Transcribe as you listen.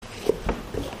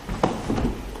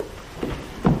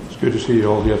Good to see you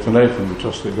all here tonight, and we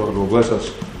trust that God will bless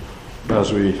us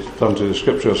as we turn to the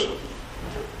Scriptures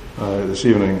this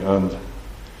evening and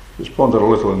just ponder a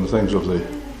little on the things of the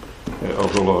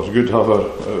Lord. It's good to have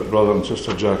our brother and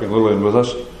sister Jack and Lillian with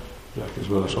us. Jack is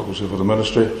with us obviously for the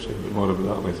ministry. We'll say a bit more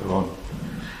about that later on.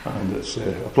 And it's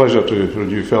a pleasure to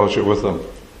renew fellowship with them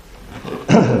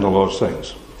in the Lord's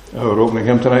things. Our opening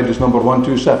hymn tonight is number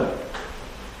 127.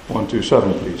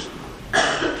 127, please.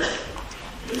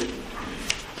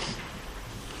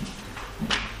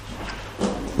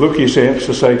 Look, ye saints,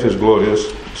 the sight is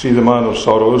glorious. See the man of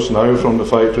sorrows, now from the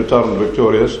fight returned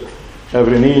victorious.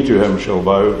 Every knee to him shall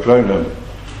bow. Crown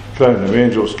him,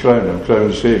 angels crown him, crown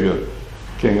the Saviour,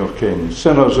 King of kings.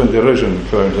 Sinners in derision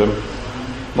crowned him,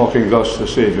 mocking thus the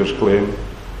Saviour's claim.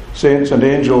 Saints and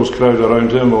angels crowd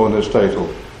around him on his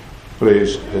title,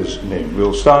 praise his name.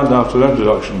 We'll stand after the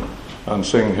introduction and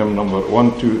sing hymn number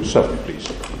 127, please.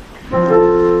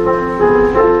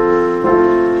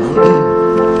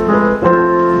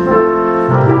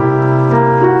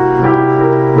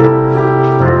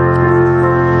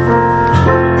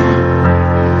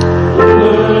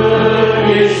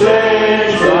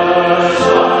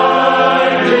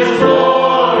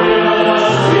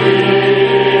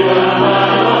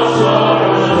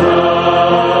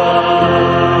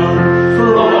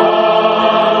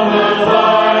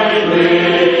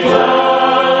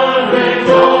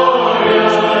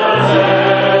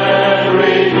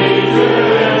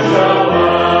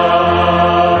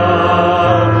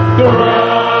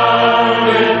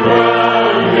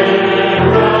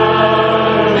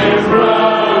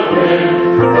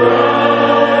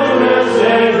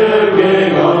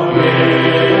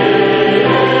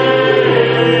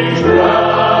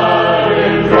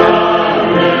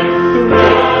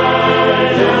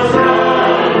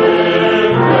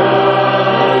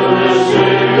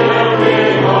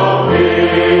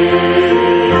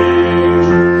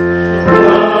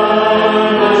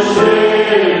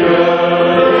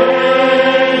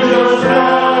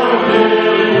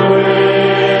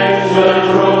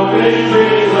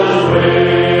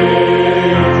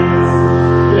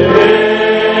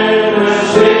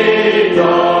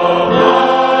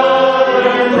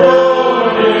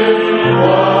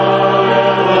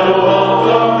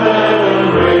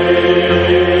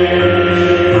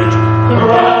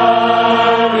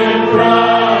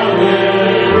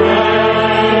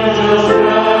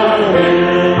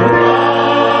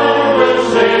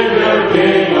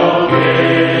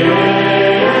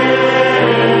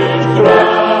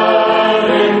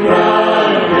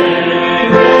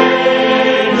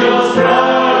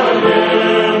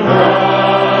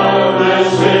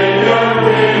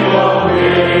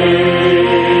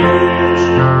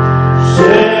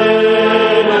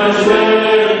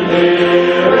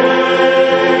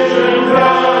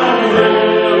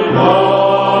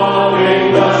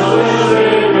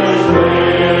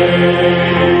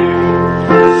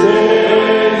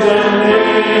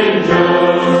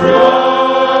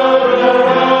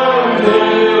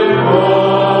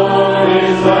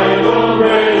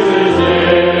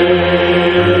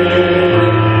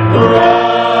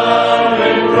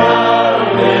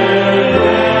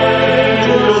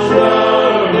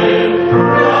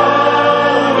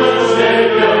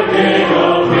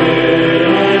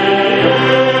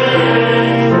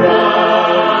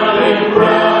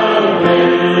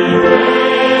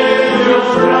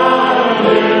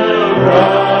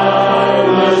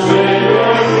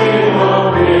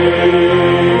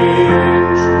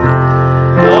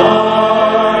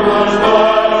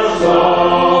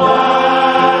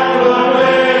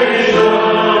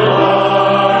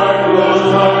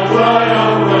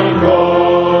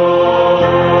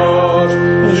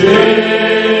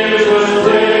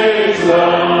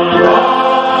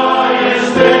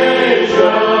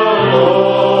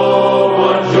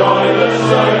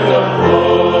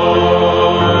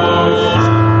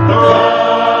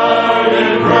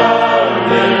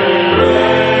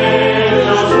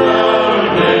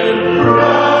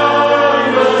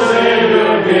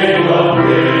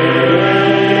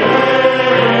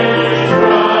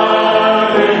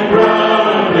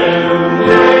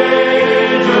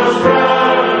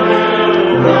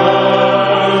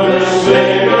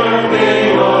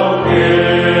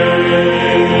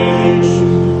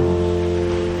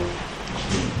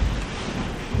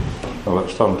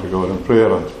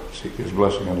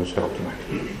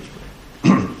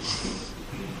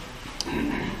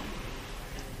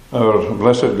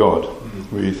 Blessed God,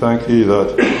 we thank Thee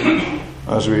that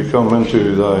as we come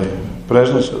into Thy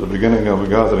presence at the beginning of a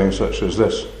gathering such as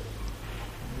this,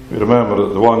 we remember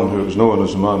that the one who is known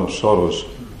as the man of sorrows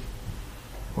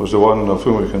was the one of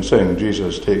whom we can sing,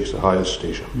 Jesus takes the highest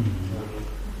station.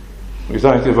 We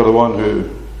thank Thee for the one who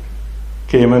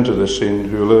came into this scene,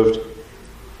 who lived,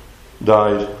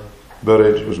 died,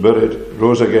 was buried,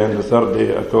 rose again the third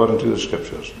day according to the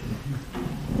Scriptures.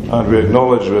 And we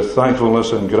acknowledge with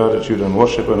thankfulness and gratitude and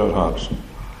worship in our hearts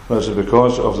that it is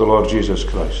because of the Lord Jesus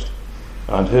Christ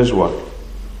and His work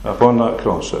upon that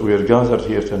cross that we are gathered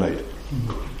here tonight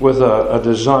with a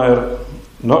desire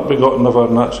not begotten of our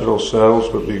natural selves,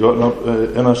 but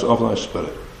begotten in us of Thy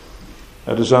Spirit.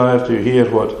 A desire to hear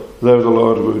what Thou, the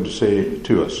Lord, would say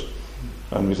to us.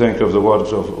 And we think of the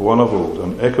words of one of old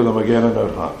and echo them again in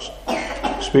our hearts.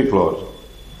 Speak, Lord,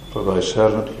 for Thy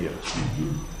servant heareth.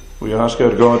 We ask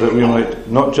our God that we might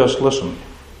not just listen,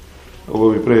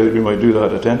 although we pray that we might do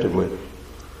that attentively,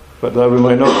 but that we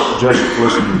might not just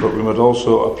listen, but we might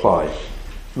also apply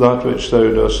that which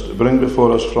Thou dost bring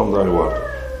before us from Thy word,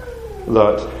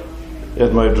 that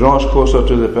it might draw us closer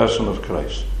to the person of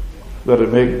Christ, that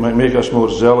it might make us more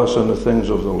zealous in the things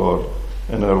of the Lord,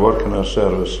 in our work and our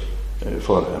service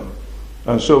for Him.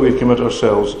 And so we commit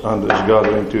ourselves and this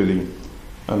gathering to Thee,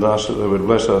 and ask that Thou would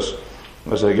bless us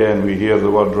as again we hear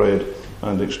the word read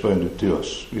and expounded to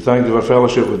us. We thank Thee for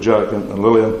fellowship with Jack and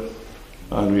Lillian,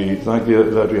 and we thank Thee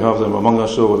that we have them among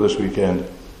us over this weekend.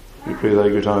 We pray Thy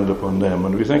good hand upon them.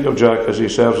 And we think of Jack as he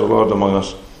serves the Lord among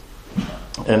us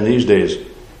in these days,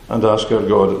 and ask our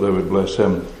God that Thou would bless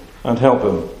him and help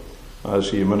him as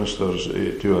he ministers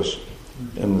to us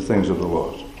in the things of the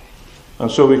Lord.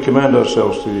 And so we commend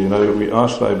ourselves to Thee now. We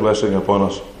ask Thy blessing upon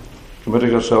us,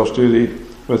 committing ourselves to Thee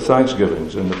with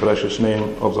thanksgivings in the precious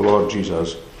name of the Lord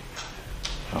Jesus.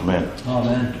 Amen.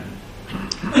 Amen.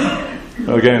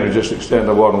 Again, we just extend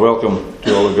a warm welcome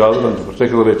to all the gathered, and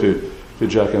particularly to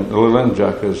Jack and Lillian.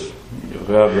 Jack, as you've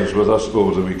heard, is with us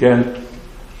over the weekend,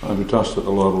 and we trust that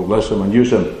the Lord will bless him and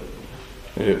use him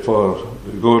for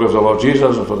the glory of the Lord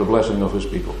Jesus and for the blessing of His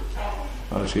people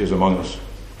as he is among us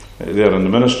there in the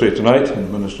ministry tonight, in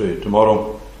the ministry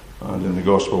tomorrow, and in the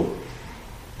gospel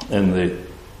in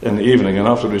the evening. And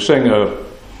after we sing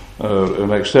our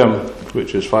next hymn,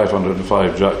 which is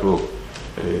 505, Jack will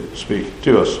speak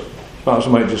to us. Perhaps I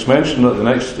might just mention that the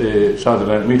next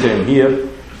Saturday night meeting here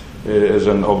is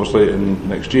obviously in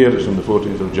next year. It's on the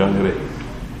 14th of January,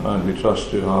 and we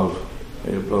trust to have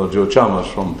Brother Joe Chalmers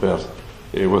from Perth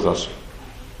with us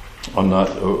on that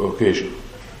occasion.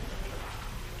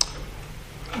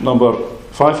 Number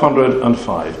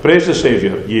 505. Praise the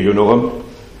Saviour, ye who know Him.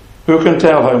 Who can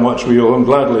tell how much we owe Him?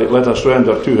 Gladly let us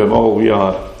render to Him all we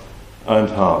are and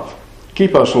have.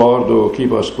 Keep us, Lord, O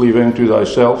keep us cleaving to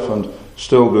Thyself and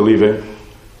still believing,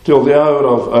 till the hour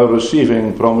of our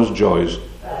receiving promised joys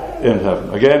in heaven.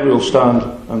 Again we'll stand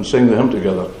and sing the hymn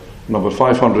together, number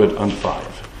 505.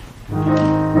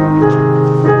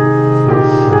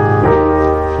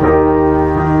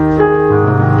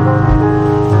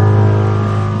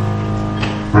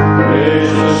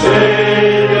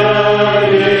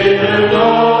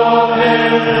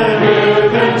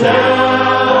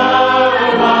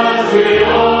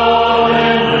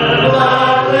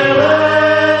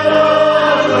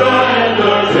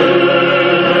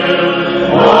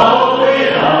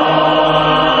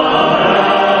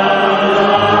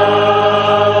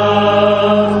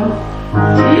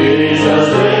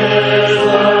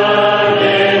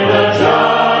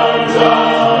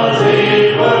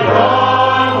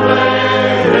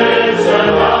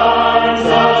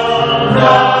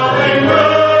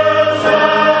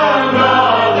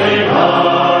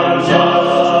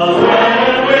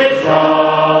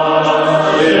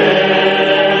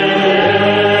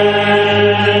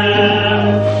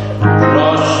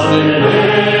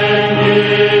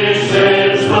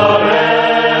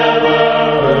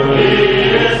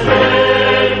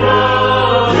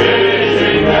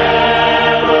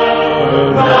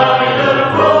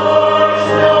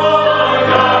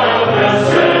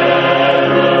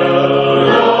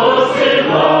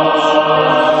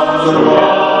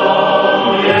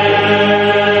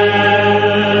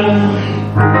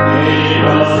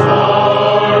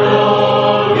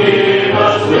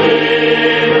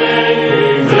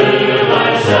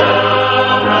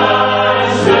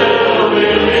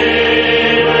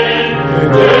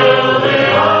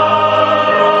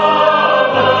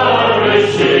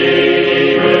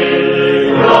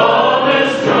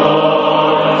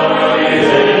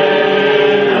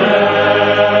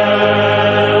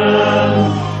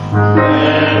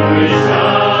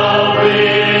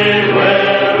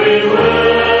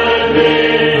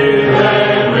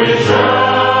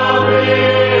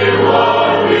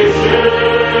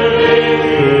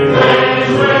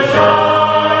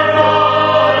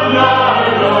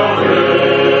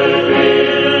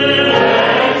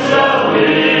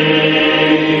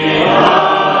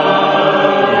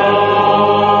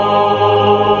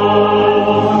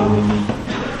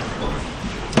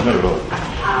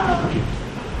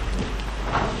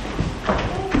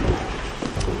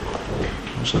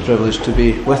 privilege to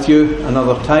be with you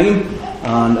another time,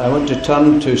 and I want to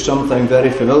turn to something very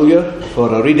familiar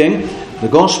for a reading. The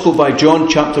Gospel by John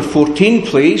chapter 14,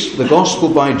 please. The Gospel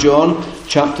by John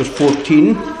chapter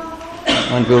 14,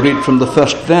 and we'll read from the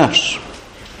first verse.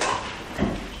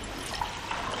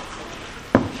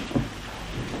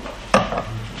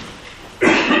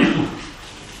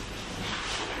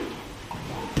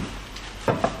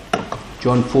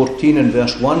 John 14 and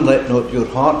verse 1, "Let not your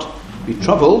heart be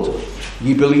troubled.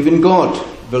 Ye believe in God,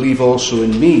 believe also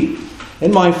in me.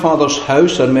 In my Father's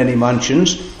house are many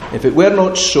mansions. If it were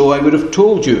not so, I would have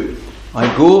told you.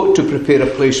 I go to prepare a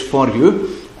place for you,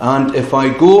 and if I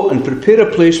go and prepare a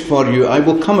place for you, I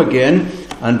will come again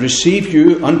and receive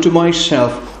you unto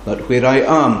myself, that where I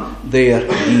am, there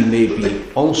ye may be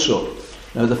also."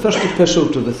 Now the first epistle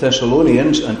to the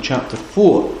Thessalonians and chapter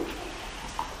 4.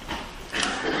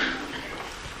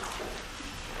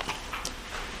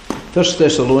 1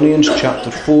 Thessalonians chapter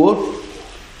 4,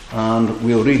 and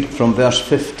we'll read from verse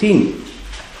 15.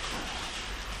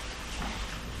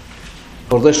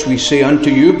 "For this we say unto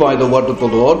you by the word of the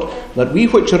Lord, that we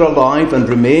which are alive and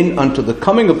remain unto the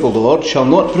coming of the Lord shall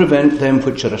not prevent them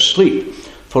which are asleep.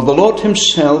 For the Lord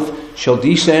himself shall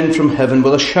descend from heaven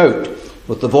with a shout,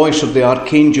 with the voice of the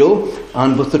archangel,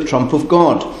 and with the trump of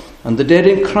God. And the dead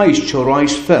in Christ shall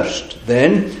rise first.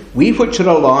 Then we which are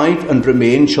alive and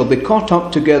remain shall be caught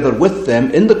up together with them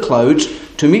in the clouds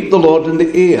to meet the Lord in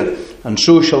the air. And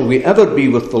so shall we ever be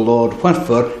with the Lord.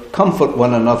 Wherefore, comfort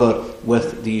one another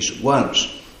with these words."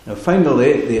 Now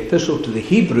finally, the epistle to the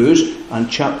Hebrews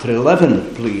and chapter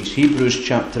 11, please. Hebrews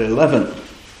chapter 11.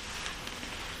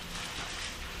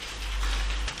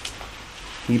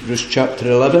 Hebrews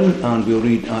chapter 11, and we'll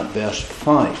read at verse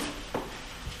 5.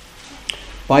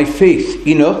 "By faith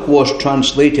Enoch was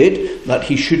translated that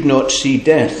he should not see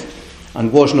death,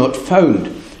 and was not found,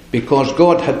 because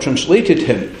God had translated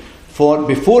him. For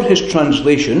before his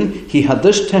translation he had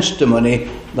this testimony,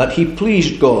 that he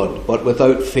pleased God. But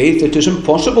without faith it is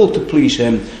impossible to please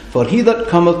him. For he that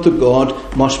cometh to God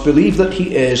must believe that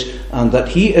he is, and that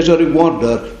he is a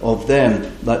rewarder of them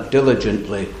that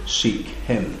diligently seek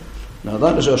him." Now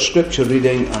that is our scripture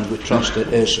reading, and we trust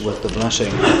it is with the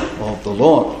blessing of the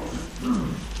Lord.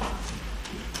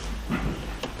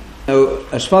 Now,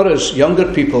 as far as younger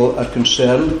people are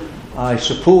concerned, I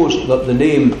suppose that the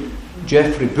name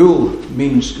Geoffrey Bull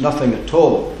means nothing at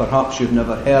all. Perhaps you've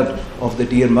never heard of the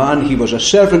dear man. He was a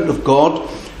servant of God,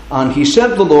 and he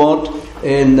served the Lord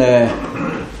in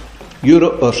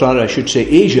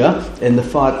Asia, in the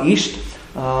Far East,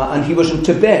 and he was in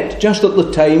Tibet just at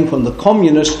the time when the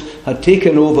communists had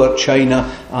taken over China,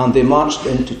 and they marched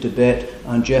into Tibet,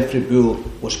 and Geoffrey Bull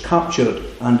was captured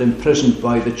and imprisoned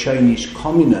by the Chinese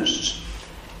communists.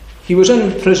 He was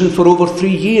in prison for over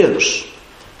 3 years,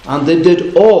 and they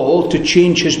did all to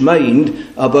change his mind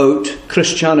about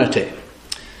Christianity.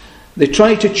 They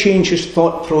tried to change his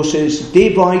thought process. Day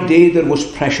by day there was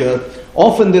pressure.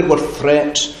 Often there were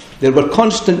threats. There were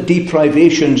constant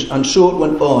deprivations, and so it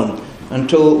went on,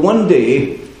 until one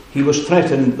day he was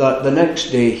threatened that the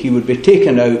next day he would be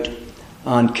taken out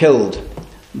and killed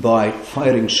by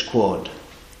firing squad.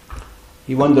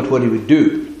 He wondered what he would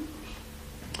do.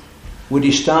 Would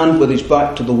he stand with his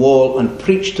back to the wall and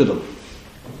preach to them?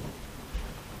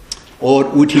 Or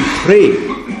would he pray?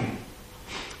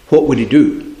 What would he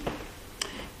do?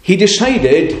 He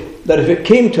decided that if it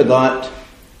came to that,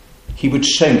 he would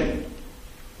sing.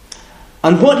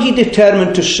 And what he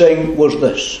determined to sing was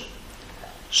this: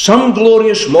 "Some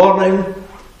glorious morning,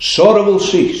 sorrow will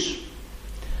cease.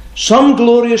 Some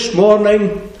glorious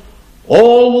morning,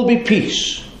 all will be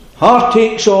peace.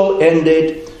 Heartaches all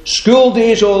ended, school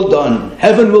days all done,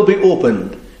 heaven will be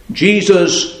opened,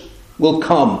 Jesus will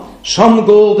come. Some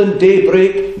golden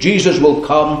daybreak, Jesus will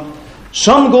come.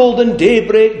 Some golden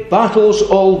daybreak, battles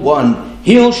all won.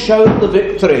 He'll shout the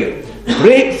victory,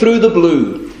 break through the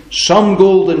blue. Some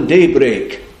golden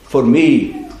daybreak for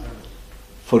me,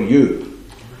 for you."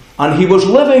 And he was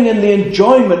living in the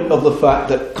enjoyment of the fact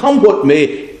that, come what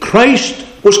may, Christ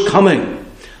was coming.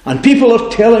 And people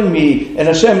are telling me in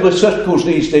assembly circles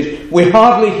these days, we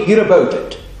hardly hear about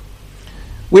it.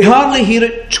 We hardly hear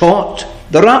it taught.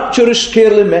 The rapture is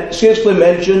scarcely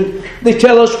mentioned. They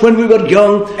tell us when we were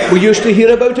young, we used to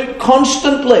hear about it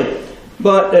constantly,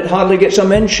 but it hardly gets a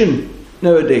mention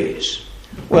nowadays.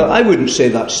 Well, I wouldn't say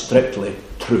that's strictly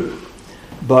true.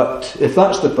 But if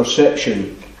that's the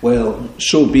perception, well,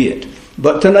 so be it.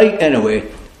 But tonight, anyway,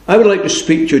 I would like to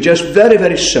speak to you just very,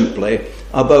 very simply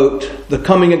about the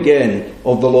coming again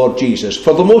of the Lord Jesus.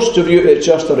 For the most of you, it's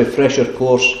just a refresher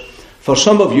course. For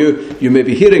some of you, you may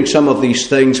be hearing some of these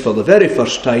things for the very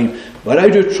first time, but I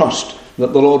do trust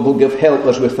that the Lord will give help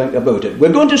as we think about it.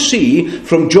 We're going to see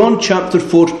from John chapter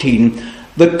 14,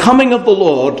 the coming of the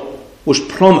Lord was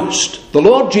promised. The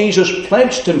Lord Jesus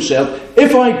pledged himself,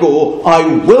 if I go, I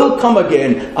will come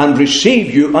again and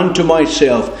receive you unto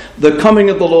myself. The coming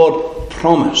of the Lord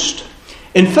promised.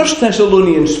 In 1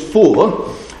 Thessalonians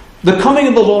 4, the coming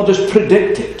of the Lord is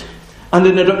predicted. And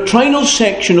in a doctrinal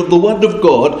section of the Word of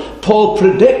God, Paul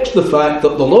predicts the fact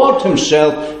that the Lord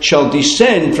himself shall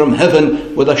descend from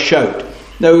heaven with a shout.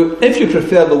 Now, if you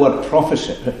prefer the word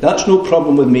prophecy, that's no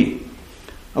problem with me.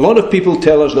 A lot of people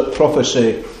tell us that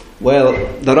prophecy, well,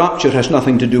 the rapture has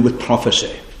nothing to do with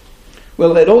prophecy.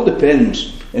 Well, it all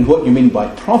depends on what you mean by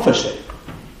prophecy.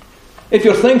 If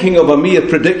you're thinking of a mere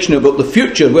prediction about the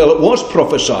future, well, it was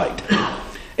prophesied.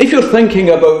 If you're thinking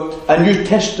about a New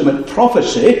Testament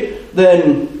prophecy,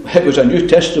 then it was a New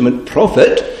Testament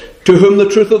prophet to whom the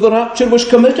truth of the rapture was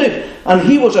committed. And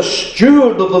he was a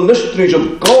steward of the mysteries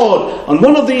of God. And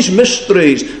one of these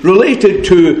mysteries related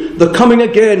to the coming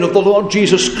again of the Lord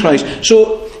Jesus Christ.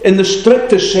 So, in the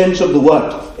strictest sense of the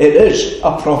word, it is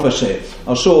a prophecy.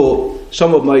 And so,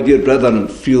 some of my dear brethren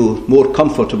feel more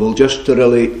comfortable just to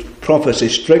relate prophecy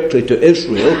strictly to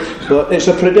Israel, but it's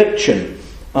a prediction.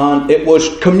 And it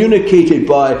was communicated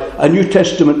by a New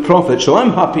Testament prophet. So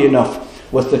I'm happy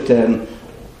enough with the term,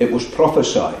 it was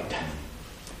prophesied.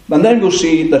 And then we'll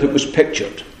see that it was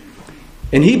pictured.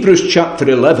 In Hebrews chapter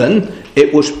 11,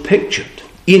 it was pictured.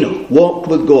 Enoch walked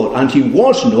with God, and he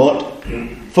was not,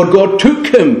 for God took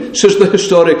him, says the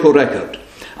historical record.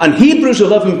 And Hebrews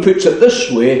 11 puts it this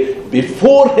way,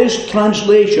 before his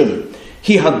translation,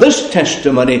 he had this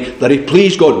testimony that he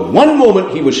pleased God. One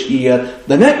moment he was here,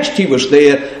 the next he was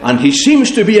there, and he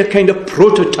seems to be a kind of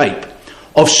prototype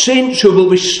of saints who will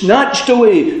be snatched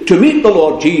away to meet the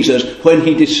Lord Jesus when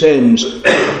he descends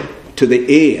to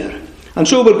the air. And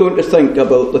so we're going to think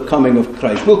about the coming of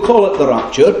Christ. We'll call it the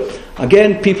rapture.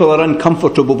 Again, people are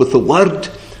uncomfortable with the word.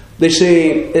 They say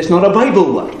it's not a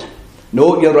Bible word.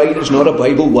 No, you're right, it's not a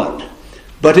Bible word.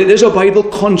 But it is a Bible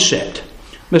concept.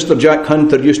 Mr. Jack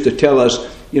Hunter used to tell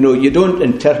us, you don't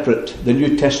interpret the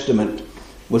New Testament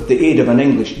with the aid of an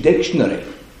English dictionary.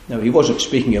 Now, he wasn't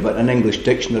speaking about an English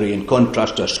dictionary in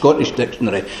contrast to a Scottish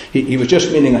dictionary. He was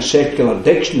just meaning a secular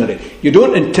dictionary. You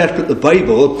don't interpret the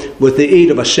Bible with the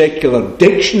aid of a secular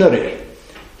dictionary.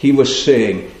 He was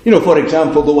saying, for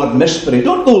example, the word mystery.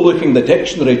 Don't go looking the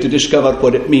dictionary to discover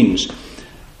what it means.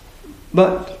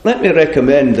 But let me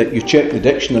recommend that you check the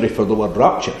dictionary for the word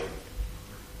rapture.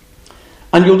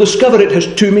 And you'll discover it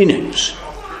has two meanings.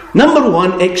 Number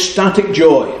one, ecstatic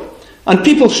joy. And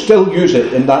people still use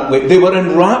it in that way. They were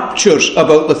in raptures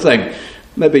about the thing.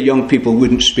 Maybe young people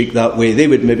wouldn't speak that way. They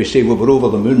would maybe say we were over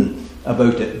the moon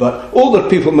about it. But older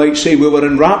people might say we were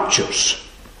in raptures.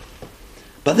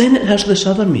 But then it has this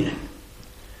other meaning.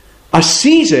 A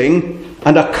seizing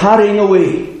and a carrying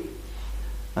away.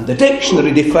 And the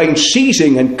dictionary defines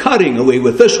seizing and carrying away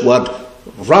with this word,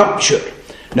 rapture.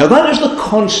 Now that is the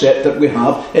concept that we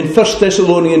have in 1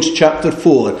 Thessalonians chapter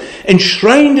 4.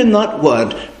 Enshrined in that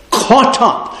word, caught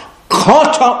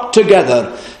up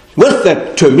together with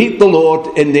it to meet the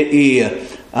Lord in the air.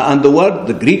 And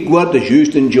the Greek word is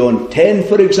used in John 10,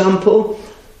 for example,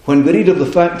 when we read of the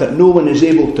fact that no one is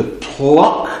able to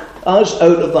pluck us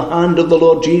out of the hand of the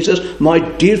Lord Jesus. My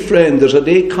dear friend, there's a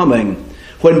day coming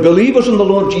when believers in the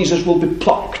Lord Jesus will be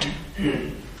plucked,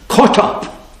 caught up,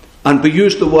 and we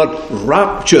use the word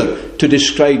rapture to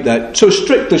describe that. So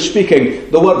strictly speaking,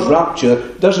 the word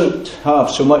rapture doesn't have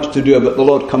so much to do about the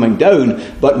Lord coming down,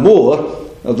 but more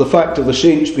of the fact of the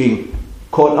saints being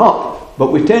caught up.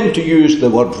 But we tend to use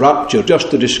the word rapture just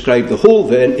to describe the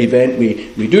whole event.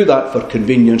 We do that for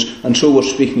convenience, and so we're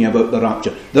speaking about the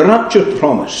rapture. The rapture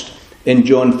promised in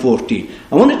John 14.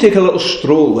 I want to take a little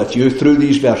stroll with you through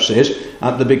these verses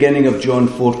at the beginning of John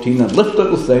 14 and lift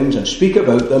little things and speak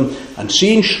about them and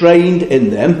see enshrined in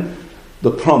them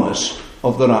the promise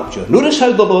of the rapture. Notice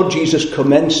how the Lord Jesus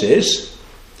commences,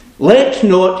 "Let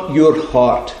not your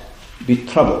heart be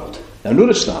troubled." Now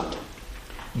notice that.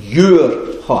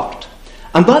 Your heart.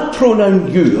 And that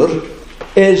pronoun your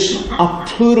is a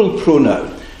plural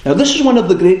pronoun. Now this is one of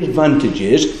the great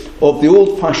advantages of the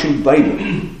old-fashioned Bible.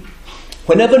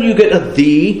 Whenever you get a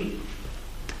thee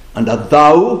and a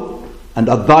thou and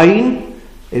a thine,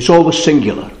 it's always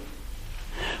singular.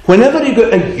 Whenever you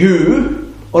get a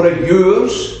you or a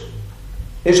yours,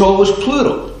 it's always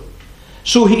plural.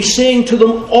 So he's saying to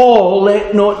them all,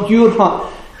 let not your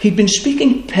heart. He'd been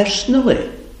speaking personally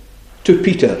to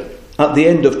Peter at the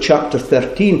end of chapter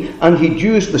 13, and he'd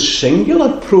used the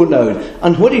singular pronoun.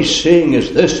 And what he's saying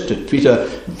is this to Peter,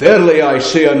 verily I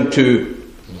say unto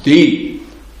thee.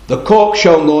 The cock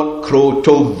shall not crow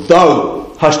till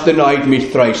thou hast denied me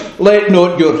thrice. Let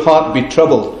not your heart be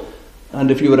troubled. And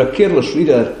if you were a careless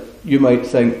reader, you might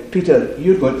think, Peter,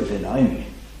 you're going to deny me.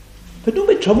 But don't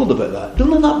be troubled about that.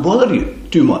 Don't let that bother you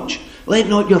too much. Let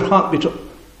not your heart be troubled.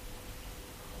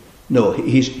 No,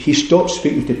 he stopped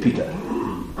speaking to Peter.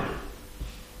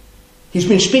 He's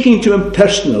been speaking to him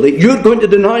personally. You're going to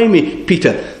deny me,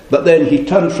 Peter. But then he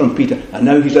turned from Peter, and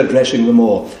now he's addressing them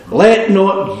all. Let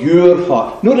not your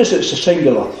heart. Notice it's a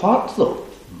singular heart, though.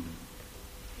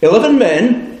 11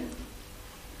 men,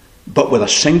 but with a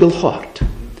single heart.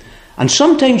 And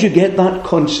sometimes you get that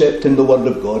concept in the Word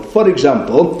of God. For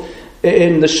example,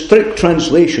 in the strict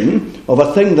translation of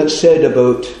a thing that's said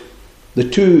about the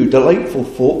two delightful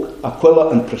folk,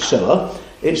 Aquila and Priscilla,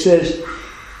 it says,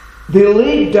 they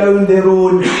laid down their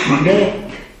own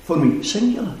neck for me.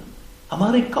 Singular. A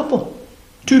married couple.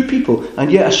 Two people,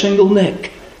 and yet a single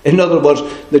neck. In other words,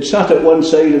 they'd sat at one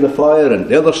side of the fire and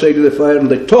the other side of the fire, and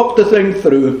they talked the thing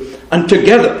through, and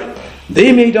together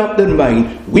they made up their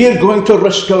mind, we're going to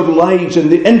risk our lives in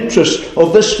the interest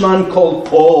of this man called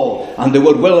Paul. And they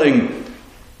were willing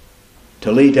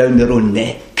to lay down their own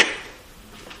neck.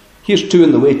 Here's two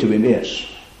on the way to Emmaus.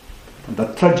 And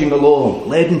they're trudging along,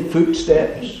 leaden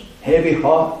footsteps, heavy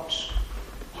hearts.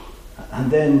 And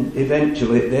then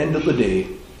eventually, at the end of the day,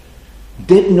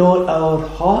 did not our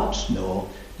hearts know,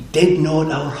 did not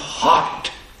our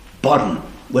heart burn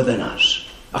within us?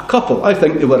 A couple, I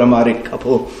think they were a married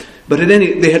couple, but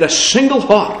they had a single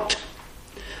heart.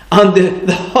 And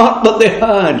the heart that they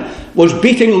had was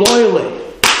beating loyally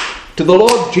to the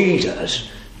Lord Jesus.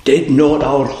 Did not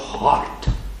our heart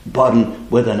burn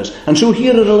within us? And so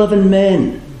here are 11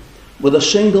 men with a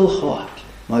single heart.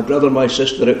 My brother, my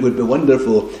sister, it would be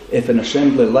wonderful if in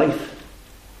assembly life,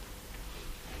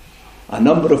 a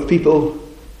number of people,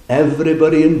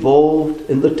 everybody involved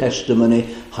in the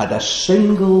testimony, had a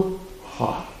single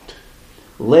heart.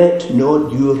 Let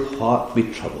not your heart be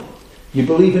troubled. You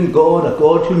believe in God, a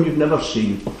God whom you've never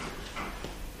seen.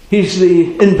 He's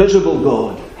the invisible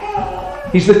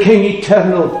God. He's the King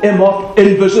eternal, immortal,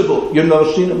 invisible. You've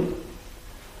never seen him.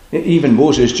 Even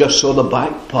Moses just saw the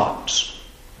back parts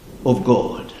of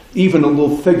God. Even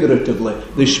although figuratively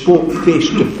they spoke face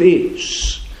to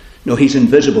face. No, he's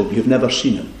invisible. You've never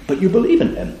seen him. But you believe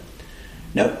in him.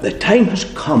 Now, the time has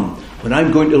come when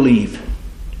I'm going to leave.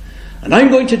 And I'm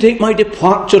going to take my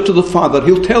departure to the Father.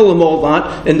 He'll tell them all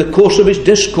that in the course of his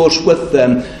discourse with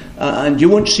them. And you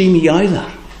won't see me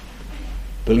either.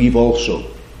 Believe also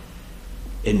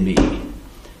in me.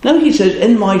 Now he says,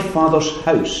 in my Father's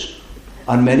house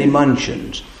are many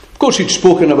mansions. Of course, he'd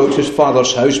spoken about his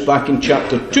Father's house back in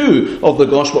chapter 2 of the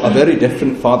Gospel, a very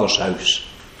different Father's house.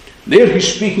 There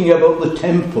he's speaking about the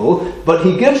temple, but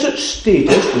he gives it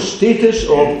status, the status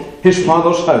of his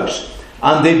Father's house.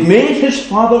 And they'd made his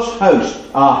Father's house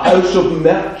a house of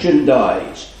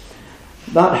merchandise.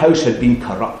 That house had been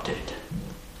corrupted.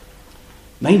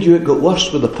 Mind you, it got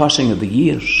worse with the passing of the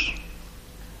years.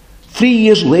 3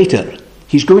 years later,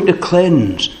 he's going to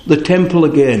cleanse the temple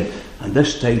again. And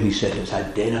this time he said it's a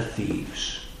den of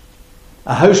thieves.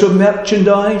 A house of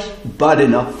merchandise, bad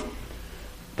enough.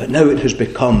 But now it has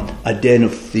become a den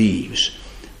of thieves.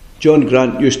 John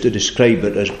Grant used to describe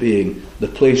it as being the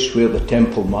place where the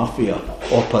temple mafia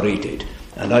operated.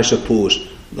 And I suppose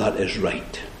that is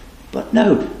right. But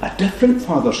now, a different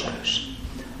Father's house.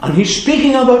 And he's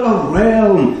speaking about a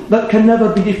realm that can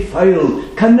never be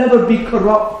defiled, can never be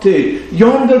corrupted.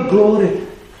 Yonder glory,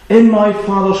 in my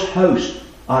Father's house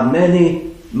are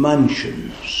many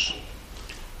mansions.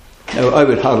 Now, I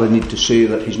would hardly need to say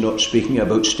that he's not speaking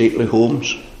about stately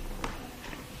homes.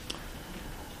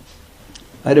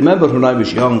 I remember when I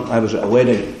was young, I was at a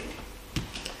wedding.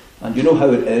 And you know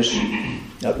how it is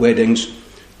at weddings.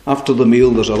 After the meal,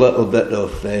 there's a little bit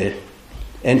of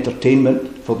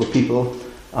entertainment for the people.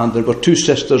 And there were two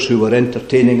sisters who were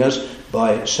entertaining us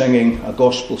by singing a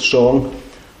gospel song.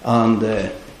 And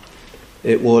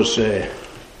it was,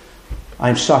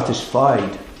 I'm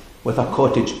satisfied with a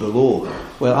cottage below.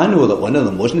 Well, I know that one of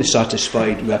them wasn't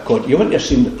satisfied with a cottage. You wouldn't have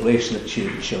seen the place that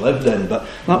she lived in, but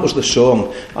that was the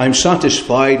song. I'm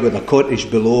satisfied with a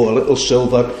cottage below, a little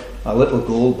silver, a little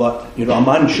gold, but, a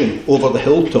mansion over the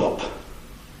hilltop.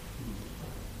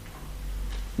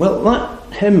 Well,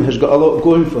 that hymn has got a lot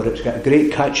going for it. It's got a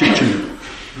great catchy tune.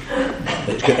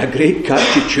 It's got a great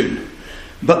catchy tune.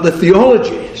 But the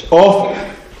theology is awful.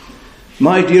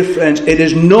 My dear friends, it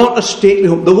is not a stately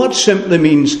home. The word simply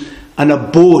means an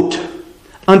abode.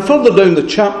 And further down the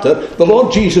chapter, the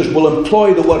Lord Jesus will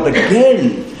employ the word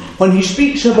again when he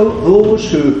speaks about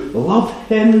those who love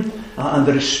him and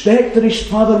the respect that his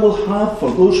Father will have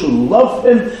for those who love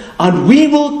him, and we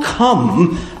will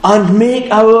come and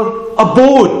make our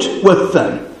abode with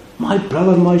them. My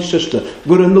brother, my sister,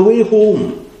 we're on the way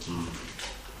home.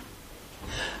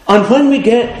 And when we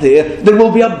get there, there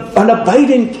will be an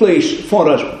abiding place for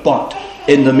us. But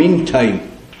in the meantime,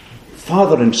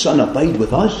 Father and Son abide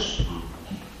with us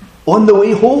on the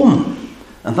way home.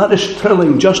 And that is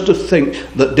thrilling, just to think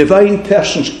that divine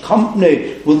persons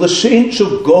company with the saints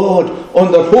of God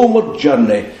on their homeward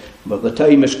journey. But the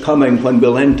time is coming when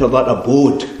we'll enter that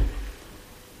abode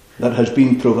that has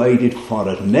been provided for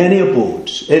us. Many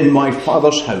abodes. In my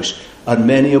Father's house are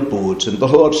many abodes. And the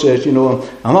Lord says,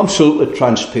 I'm absolutely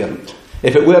transparent.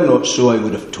 If it were not so, I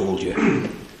would have told you.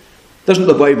 Doesn't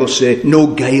the Bible say, no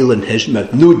guile in his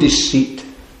mouth, no deceit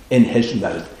in his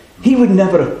mouth? He would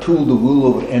never have pulled the wool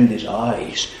over anybody's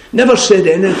eyes, never said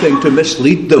anything to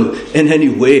mislead them in any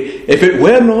way. If it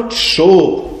were not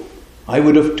so, I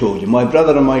would have told you. My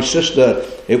brother and my sister,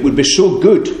 it would be so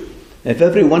good if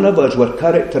every one of us were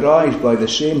characterised by the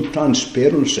same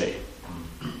transparency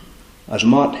as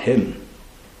marked him.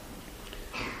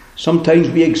 Sometimes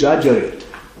we exaggerate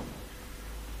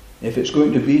if it's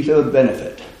going to be to our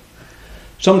benefit.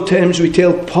 Sometimes we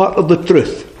tell part of the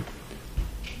truth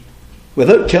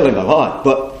without telling a lot,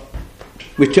 but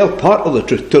we tell part of the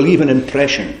truth to leave an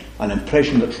impression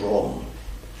that's wrong.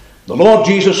 The Lord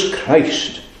Jesus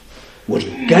Christ was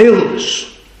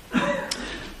guileless.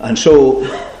 And so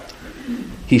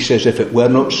he says, if it were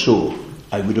not so,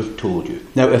 I would have told you.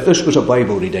 Now, if this was a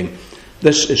Bible reading,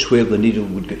 this is where the needle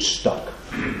would get stuck.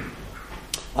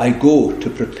 I go to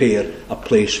prepare a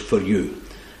place for you.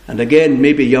 And again,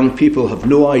 maybe young people have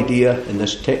no idea in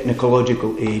this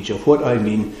technological age of what I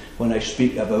mean when I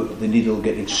speak about the needle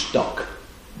getting stuck.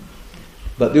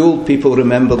 But the old people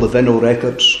remember the vinyl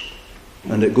records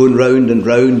and it going round and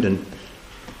round, and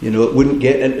it wouldn't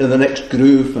get into the next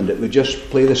groove, and it would just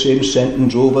play the same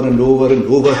sentence over and over and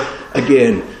over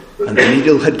again, and the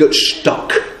needle had got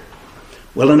stuck.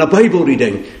 Well, in a Bible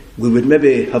reading, we would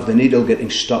maybe have the needle getting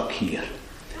stuck here,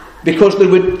 because there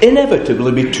would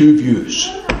inevitably be two views.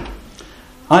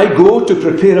 I go to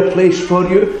prepare a place for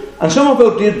you. And some of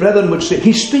our dear brethren would say,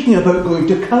 he's speaking about going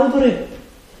to Calvary.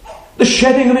 The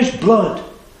shedding of his blood.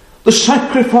 The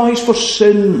sacrifice for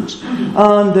sins.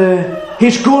 And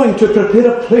he's going to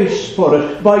prepare a place for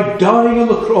us by dying on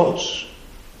the cross.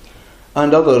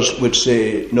 And others would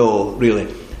say, no,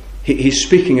 really. He's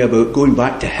speaking about going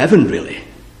back to heaven, really.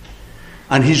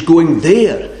 And he's going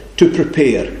there to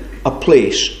prepare a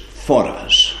place for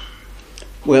us.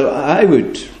 Well, I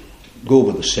would go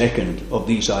with the second of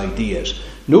these ideas.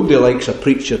 Nobody likes a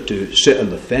preacher to sit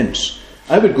on the fence.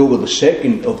 I would go with the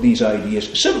second of these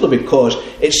ideas, simply because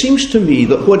it seems to me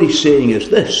that what he's saying is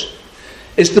this: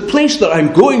 it's the place that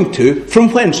I'm going to,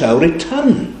 from whence I'll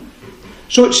return.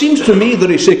 So it seems to me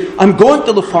that he's saying, I'm going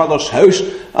to the Father's house,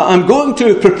 I'm going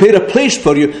to prepare a place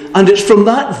for you, and it's from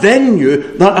that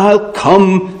venue that I'll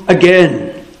come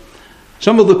again.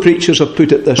 Some of the preachers have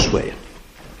put it this way: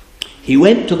 he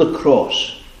went to the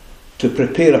cross to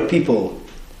prepare a people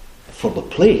for the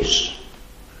place,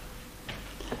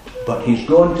 but he's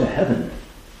gone to heaven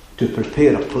to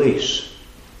prepare a place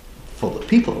for the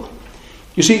people.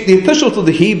 You see, the Epistle to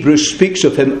the Hebrews speaks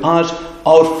of him as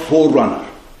our forerunner.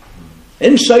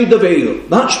 Inside the veil,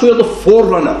 that's where the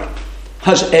forerunner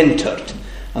has entered.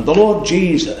 And the Lord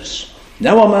Jesus,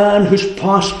 now a man who's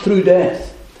passed through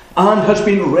death and has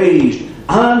been raised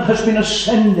and has been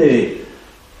ascended,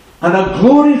 and a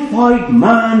glorified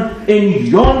man in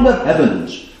yonder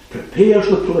heavens, prepares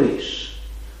the place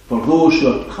for those who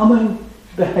are coming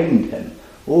behind him.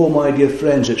 Oh, my dear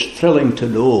friends, it's thrilling to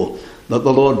know that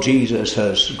the Lord Jesus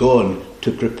has gone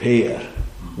to prepare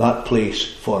that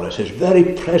place for us. His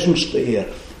very presence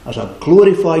there, as a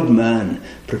glorified man,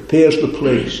 prepares the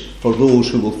place for those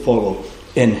who will follow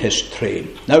in his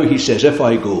train. Now he says, if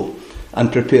I go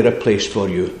and prepare a place for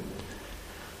you,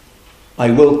 I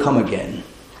will come again.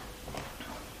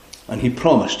 And he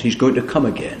promised he's going to come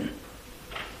again.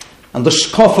 And the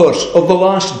scoffers of the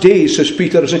last days, says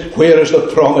Peter, say, where is the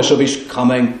promise of his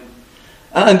coming?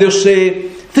 And they'll say,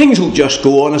 things will just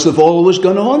go on as they've always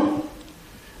gone on.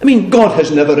 I mean, God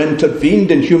has never intervened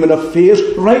in human affairs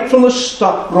right from the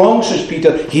start. Wrong, says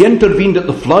Peter. He intervened at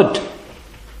the flood.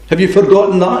 Have you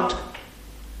forgotten that?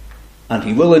 And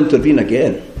he will intervene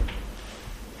again.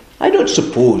 I don't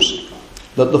suppose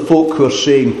that the folk who are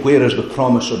saying, where is the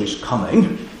promise of his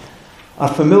coming,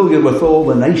 are familiar with all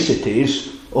the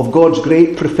niceties of God's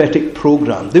great prophetic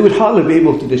programme. They would hardly be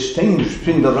able to distinguish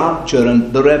between the rapture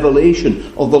and the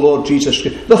revelation of the Lord Jesus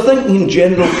Christ. They're thinking in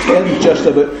general terms just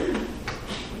about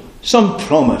some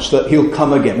promise that he'll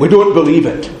come again. We don't believe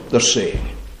it, they're saying.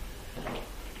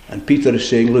 And Peter is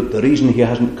saying, look, the reason he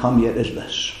hasn't come yet is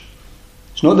this.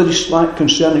 It's not that he's slack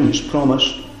concerning his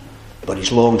promise, but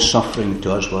he's long-suffering to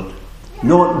usward,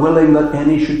 not willing that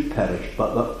any should perish,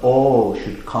 but that all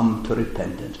should come to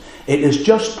repentance. It is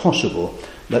just possible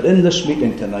that in this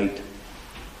meeting tonight,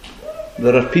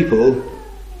 there are people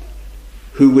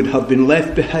who would have been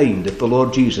left behind if the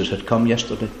Lord Jesus had come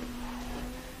yesterday.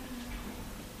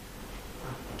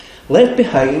 Left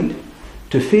behind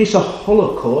to face a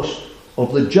holocaust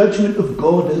of the judgment of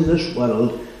God in this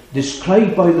world,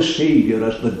 described by the Saviour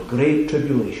as the Great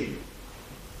Tribulation.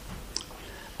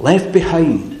 Left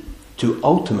behind to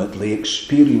ultimately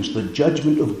experience the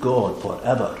judgment of God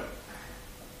forever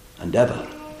and ever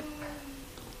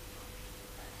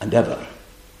and ever.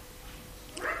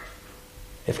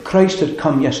 If Christ had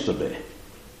come yesterday,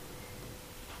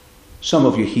 some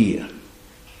of you here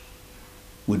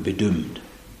would be doomed. He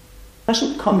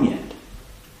hasn't come yet.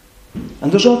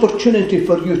 And there's opportunity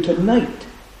for you tonight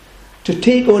to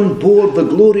take on board the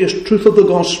glorious truth of the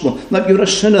gospel, that you're a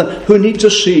sinner who needs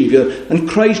a Saviour, and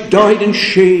Christ died in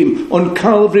shame on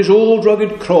Calvary's old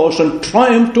rugged cross and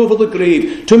triumphed over the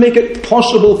grave to make it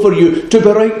possible for you to be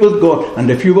right with God. And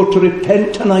if you were to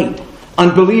repent tonight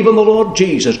and believe in the Lord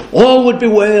Jesus, all would be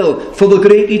well for the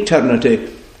great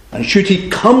eternity. And should he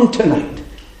come tonight,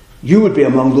 you would be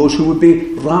among those who would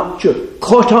be raptured,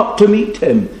 caught up to meet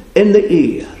him in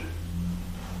the air.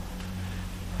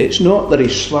 It's not that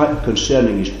he's slack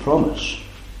concerning his promise,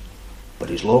 but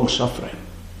he's long-suffering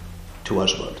to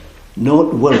usward,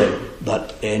 not willing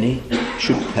that any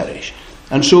should perish.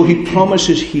 And so he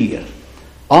promises here,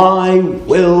 I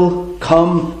will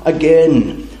come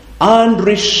again and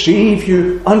receive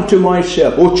you unto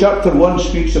myself. Oh, chapter 1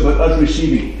 speaks about us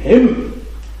receiving him.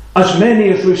 As many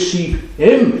as receive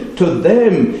him, to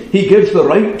them he gives the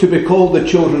right to be called the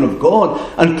children of God.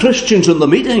 And Christians in the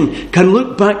meeting can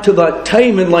look back to that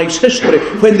time in life's history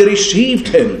when they received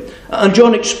him. And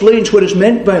John explains what is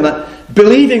meant by that.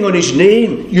 Believing on his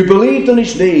name, you believed on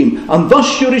his name, and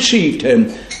thus you received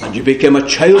him, and you became a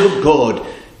child of God.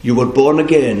 You were born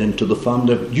again into the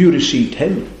family. You received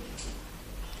him.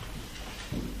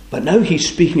 But now he's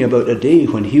speaking about a day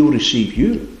when he'll receive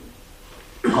you.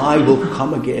 I will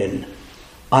come again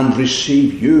and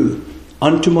receive you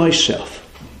unto myself,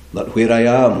 that where I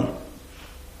am,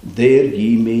 there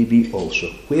ye may be also.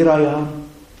 Where I am?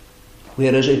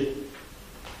 Where is he?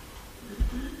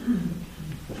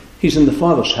 He's in the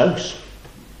Father's house.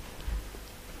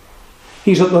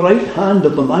 He's at the right hand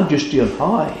of the Majesty on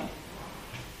high.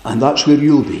 And that's where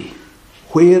you'll be.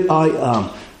 Where I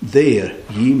am, there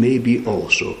ye may be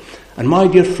also. And my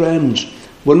dear friends,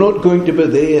 we're not going to be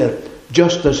there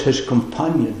just as his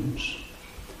companions,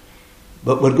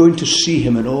 but we're going to see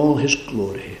him in all his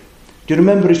glory. Do you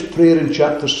remember his prayer in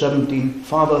chapter 17?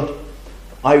 Father,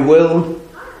 I will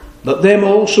that them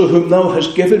also whom thou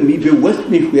hast given me be with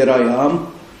me where I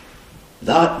am,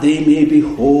 that they may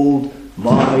behold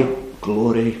my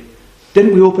glory.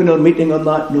 Didn't we open our meeting on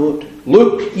that note?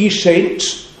 Look, ye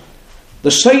saints,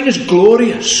 the sight is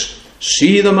glorious.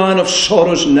 See the man of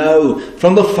sorrows now,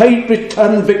 from the fight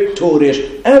return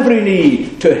victorious. Every knee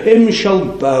to him shall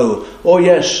bow. Oh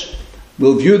yes,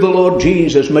 we'll view the Lord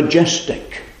Jesus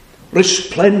majestic,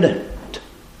 resplendent,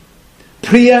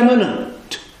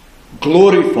 preeminent,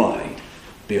 glorified,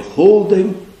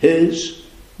 beholding his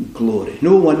glory.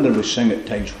 No wonder we sing at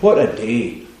times, what a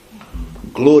day,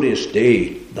 glorious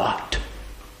day that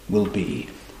will be.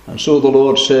 And so the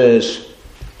Lord says,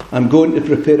 I'm going to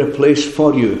prepare a place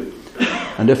for you.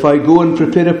 And if I go and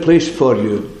prepare a place for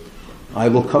you, I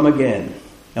will come again.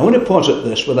 I want to pause at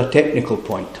this with a technical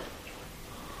point.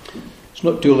 It's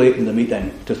not too late in the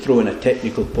meeting to throw in a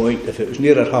technical point. If it was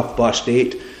nearer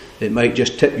 8:30, it might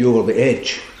just tip you over the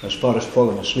edge as far as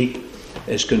falling asleep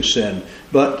is concerned.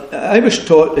 But I was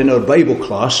taught in our Bible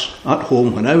class at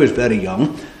home when I was very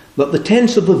young that the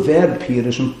tense of the verb here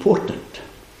is important.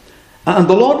 And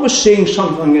the Lord was saying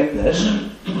something like this: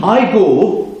 I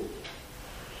go,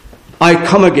 I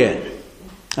come again,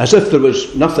 as if there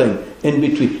was nothing in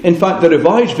between. In fact, the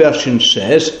Revised Version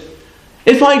says,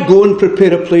 if I go and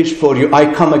prepare a place for you,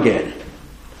 I come again.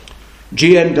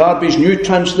 J.N. Darby's New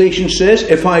Translation says,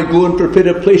 if I go and prepare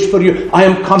a place for you, I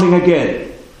am coming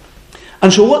again.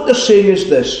 And so what they're saying is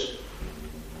this: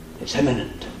 it's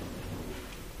imminent.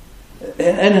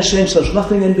 In a sense, there's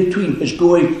nothing in between his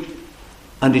going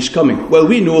and his coming. Well,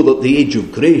 we know that the age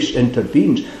of grace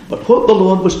intervenes, but what the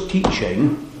Lord was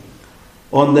teaching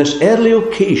on this early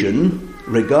occasion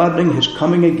regarding his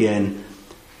coming again,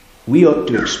 we ought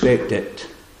to expect it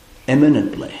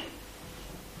imminently.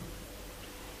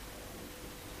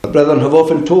 The brethren have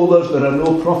often told us there are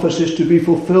no prophecies to be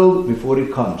fulfilled before he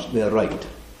comes. They are right.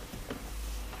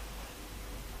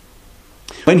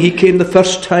 When he came the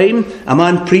first time, a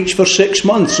man preached for 6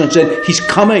 months and said, he's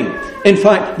coming. In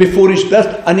fact, before his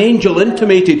birth, an angel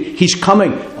intimated, he's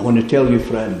coming. I want to tell you,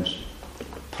 friends,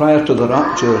 prior to the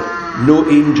rapture, no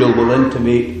angel will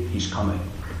intimate he's coming.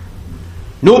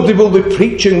 Nobody will be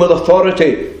preaching with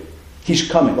authority, he's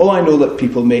coming. Oh, I know that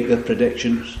people make their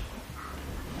predictions.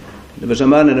 There was a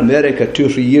man in America 2 or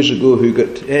 3 years ago who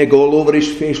got egg all over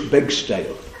his face, big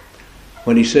style,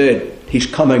 when he said, he's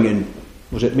coming in,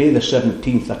 was it May the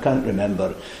 17th? I can't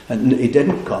remember. And he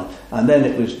didn't come. And then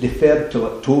it was deferred till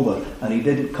October, and he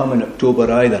didn't come in October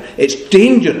either. It's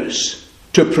dangerous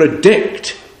to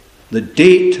predict the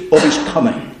date of his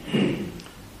coming.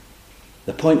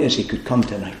 The point is, he could come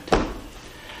tonight.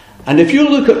 And if you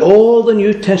look at all the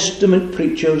New Testament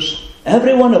preachers,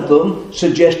 every one of them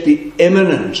suggests the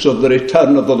imminence of the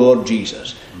return of the Lord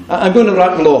Jesus. I'm going to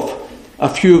rattle off a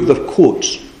few of their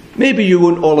quotes. Maybe you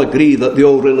won't all agree that they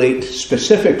all relate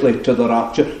specifically to the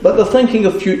rapture, but they're thinking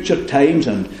of future times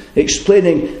and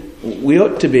explaining we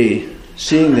ought to be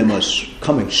seeing them as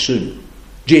coming soon.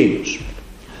 James,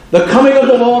 the coming of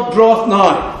the Lord draweth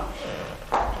nigh.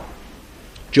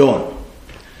 John,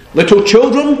 little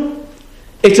children,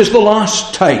 it is the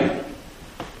last time.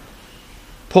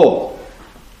 Paul,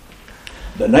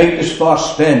 the night is far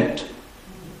spent,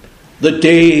 the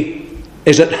day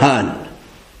is at hand.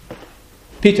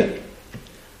 Peter,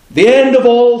 the end of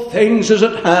all things is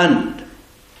at hand.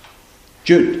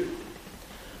 Jude,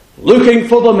 looking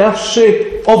for the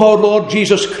mercy of our Lord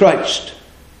Jesus Christ.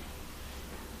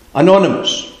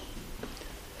 Anonymous,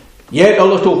 yet a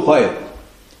little while,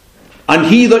 and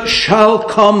he that shall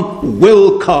come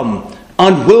will come,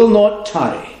 and will not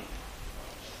tarry.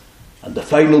 And the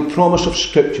final promise of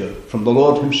Scripture from the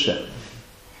Lord himself.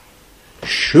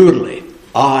 Surely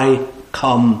I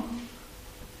come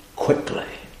quickly.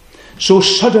 So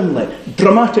suddenly,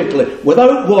 dramatically,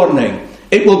 without warning,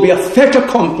 it will be a fait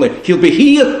accompli. He'll be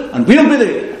here and we'll be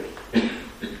there.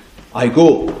 I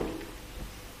go.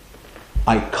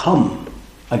 I come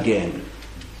again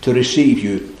to receive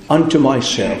you unto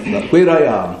myself, that where I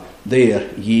am,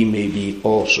 there ye may be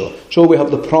also. So we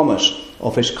have the promise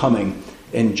of his coming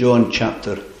in John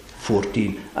chapter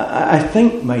 14. I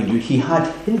think, mind you, he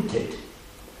had hinted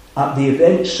at the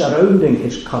events surrounding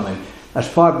his coming as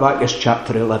far back as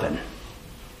chapter 11.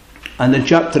 And in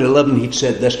chapter 11 he'd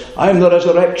said this, I am the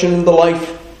resurrection and the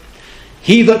life.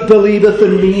 He that believeth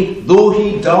in me, though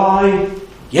he die,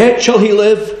 yet shall he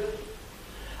live.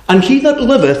 And he that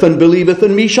liveth and believeth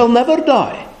in me shall never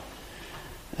die.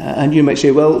 And you might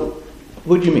say, well,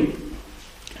 what do you mean?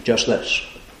 Just this.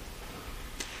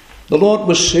 The Lord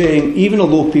was saying, even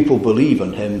although people believe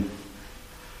in him,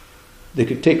 they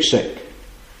could take sick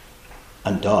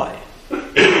and die.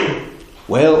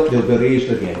 Well, they'll be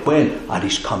raised again. When? At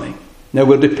his coming. Now,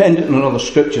 we're dependent on other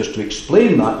scriptures to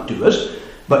explain that to us,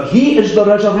 but he is the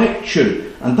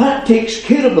resurrection, and that takes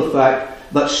care of the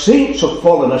fact that saints have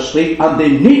fallen asleep and they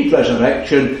need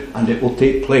resurrection, and it will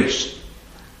take place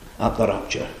at the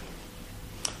rapture.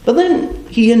 But then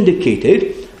he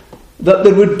indicated that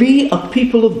there would be a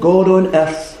people of God on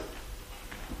earth,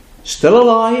 still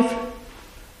alive,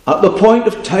 at the point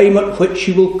of time at which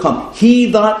he will come.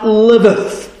 He that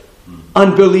liveth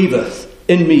and believeth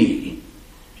in me.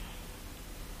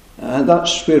 And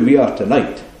that's where we are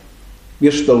tonight.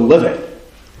 We're still living.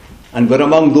 And we're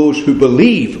among those who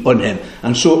believe on him.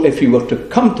 And so if he were to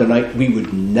come tonight, we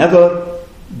would never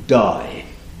die.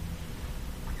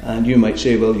 And you might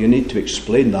say, well, you need to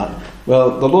explain that.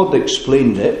 Well, the Lord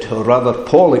explained it, or rather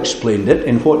Paul explained it,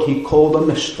 in what he called a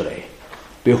mystery.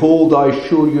 Behold, I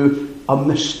show you a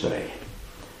mystery.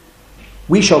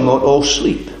 We shall not all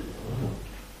sleep,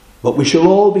 but we shall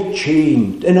all be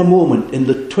changed in a moment, in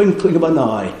the twinkling of an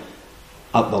eye,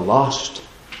 at the last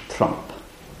trump.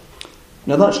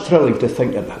 Now that's thrilling to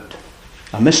think about.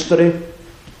 A mystery.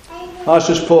 As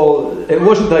says Paul, it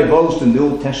wasn't divulged in the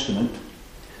Old Testament.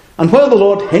 And while the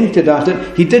Lord hinted at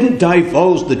it, he didn't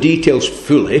divulge the details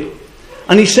fully.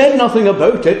 And he said nothing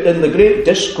about it in the great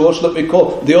discourse that we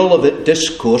call the Olivet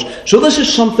Discourse. So this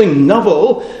is something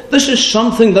novel. This is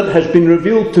something that has been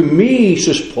revealed to me,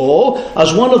 says Paul,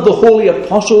 as one of the holy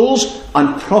apostles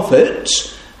and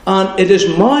prophets. And it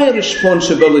is my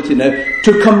responsibility now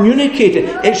to communicate it.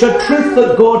 It's a truth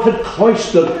that God had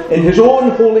cloistered in his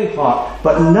own holy heart.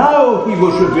 But now he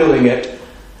was revealing it.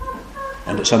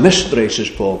 And it's a mystery, says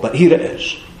Paul. But here it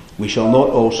is. We shall not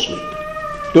all sleep.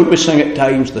 Don't we sing at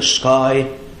times, the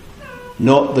sky,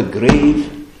 not the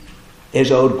grave,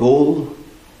 is our goal?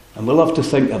 And we'll have to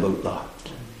think about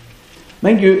that.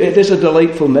 Mind you, it is a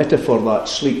delightful metaphor, that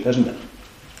sleep, isn't it?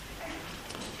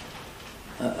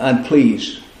 And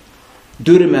please,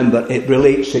 do remember it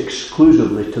relates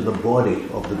exclusively to the body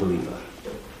of the believer,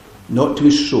 not to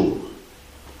his soul.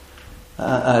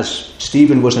 As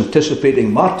Stephen was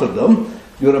anticipating martyrdom,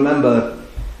 you remember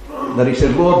that he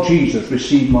said, Lord Jesus,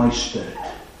 receive my spirit.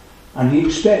 And he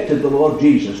expected the Lord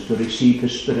Jesus to receive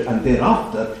his spirit, and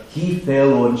thereafter he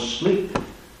fell on sleep.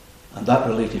 And that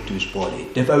related to his body.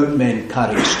 Devout men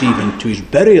carried Stephen to his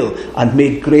burial and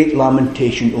made great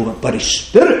lamentation over it, but his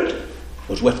spirit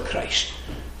was with Christ.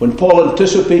 When Paul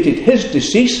anticipated his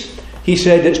decease, he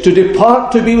said, it's to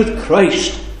depart to be with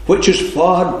Christ, which is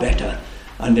far better.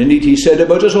 And indeed he said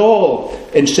about us all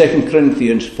in 2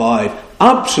 Corinthians 5,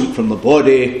 absent from the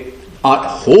body, at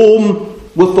home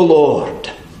with the Lord.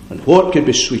 And what could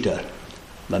be sweeter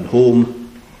than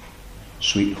home,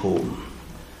 sweet home?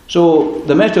 So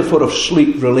the metaphor of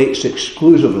sleep relates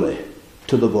exclusively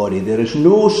to the body. There is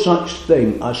no such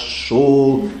thing as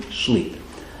soul sleep.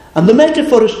 And the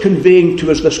metaphor is conveying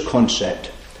to us this concept.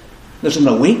 There's an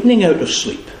awakening out of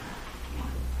sleep.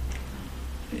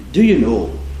 Do you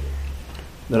know,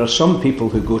 there are some people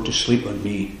who go to sleep on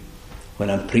me when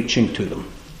I'm preaching to them,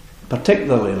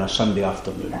 particularly on a Sunday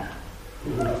afternoon.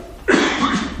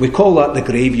 We call that the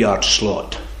graveyard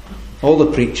slot. All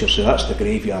the preachers say that's the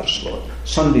graveyard slot.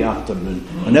 Sunday afternoon,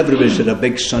 and everybody's at a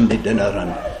big Sunday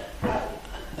dinner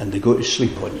and they go to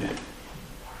sleep on you.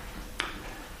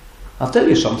 I'll tell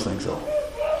you something though.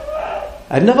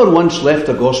 I'd never once left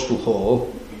a gospel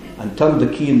hall and turned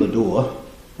the key in the door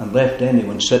and left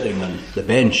anyone sitting on the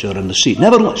bench or on the seat.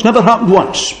 Never once. Never happened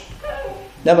once.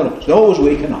 Never once. They're always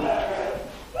waking up.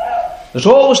 There's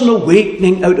always an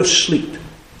awakening out of sleep.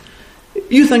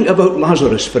 You think about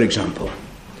Lazarus, for example.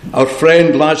 Our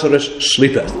friend Lazarus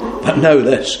sleepeth. But now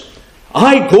this.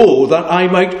 I go that I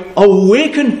might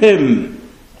awaken him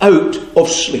out of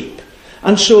sleep.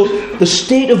 And so the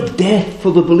state of death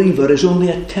for the believer is only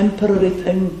a temporary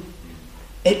thing.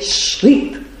 It's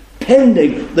sleep,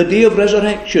 pending the day of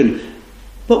resurrection.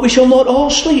 But we shall not all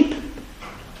sleep.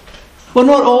 We're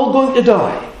not all going to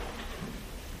die.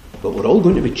 But we're all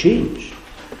going to be changed.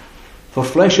 For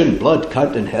flesh and blood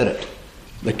can't inherit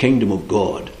the kingdom of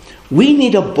God. We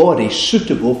need a body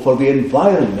suitable for the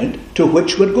environment to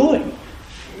which we're going.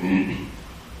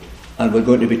 And we're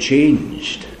going to be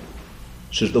changed,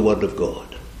 says the Word of God.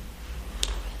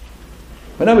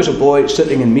 When I was a boy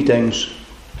sitting in meetings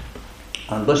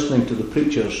and listening to the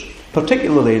preachers,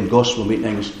 particularly in gospel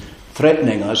meetings,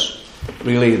 threatening us,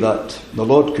 really, that the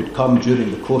Lord could come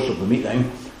during the course of the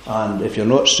meeting, and if you're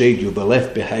not saved, you'll be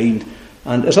left behind.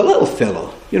 And as a little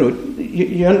fellow,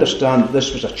 you understand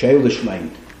this was a childish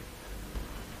mind.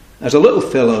 As a little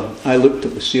fellow, I looked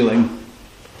at the ceiling,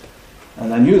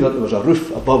 and I knew that there was a roof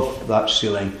above that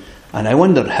ceiling, and I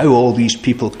wondered how all these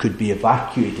people could be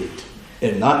evacuated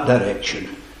in that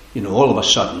direction, all of a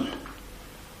sudden.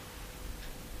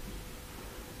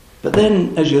 But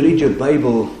then, as you read your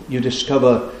Bible, you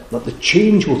discover that the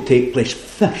change will take place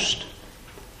first.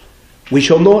 We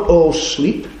shall not all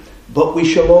sleep, but we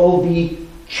shall all be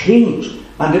changed.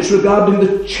 And it's regarding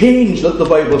the change that the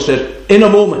Bible says, in a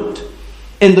moment,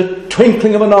 in the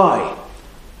twinkling of an eye,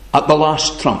 at the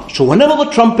last trump. So whenever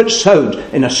the trumpet sounds,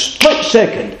 in a split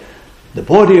second, the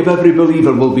body of every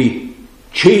believer will be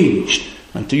changed.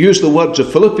 And to use the words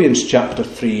of Philippians chapter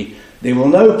 3, they will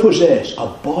now possess a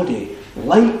body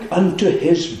like unto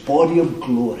his body of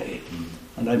glory.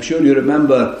 And I'm sure you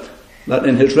remember that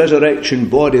in his resurrection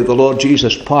body, the Lord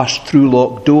Jesus passed through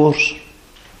locked doors.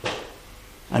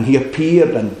 And he appeared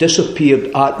and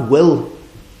disappeared at will.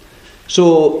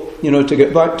 So, to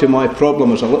get back to my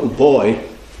problem as a little boy,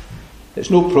 it's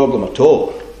no problem at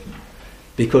all.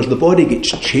 Because the body gets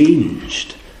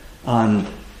changed. And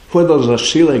whether there's a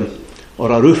ceiling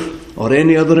or a roof or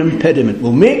any other impediment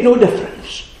will make no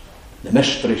difference. The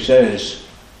mystery says,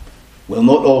 we'll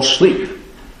not all sleep,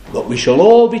 but we shall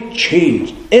all be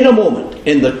changed in a moment,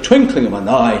 in the twinkling of an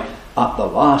eye, at the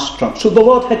last trump. So the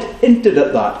Lord had hinted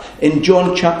at that in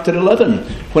John chapter 11,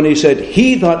 when he said,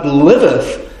 he that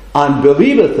liveth and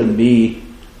believeth in me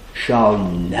shall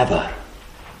never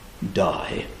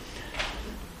die.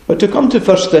 But to come to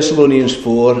 1 Thessalonians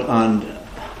 4, and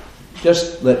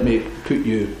just let me put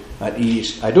you at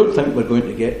ease, I don't think we're going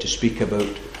to get to speak about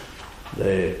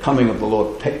the coming of the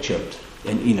Lord pictured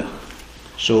in Enoch.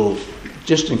 So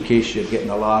just in case you're getting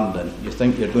alarmed and you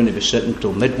think you're going to be sitting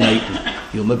till midnight and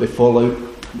you'll maybe fall out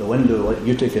the window like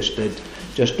Eutychus did,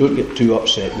 just don't get too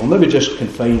upset. We'll maybe just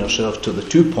confine ourselves to the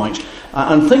 2 points.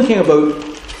 And thinking about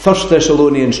 1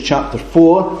 Thessalonians chapter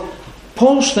 4,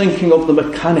 Paul's thinking of the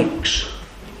mechanics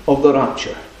of the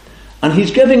rapture. And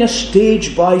he's giving a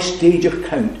stage-by-stage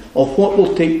account of what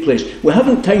will take place. We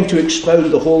haven't time to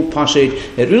expound the whole passage.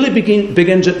 It really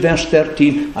begins at verse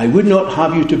 13. I would not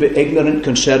have you to be ignorant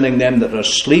concerning them that are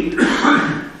asleep.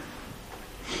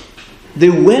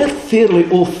 They were fairly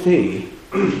au fait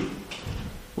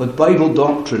with Bible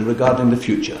doctrine regarding the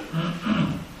future.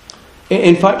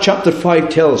 In fact, chapter 5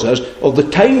 tells us, of the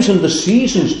times and the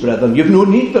seasons, brethren, you've no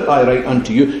need that I write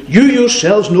unto you. You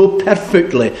yourselves know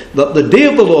perfectly that the day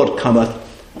of the Lord cometh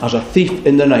as a thief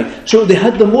in the night. So they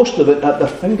had the most of it at their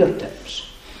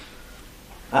fingertips.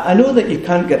 I know that you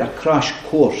can't get a crash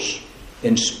course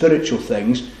in spiritual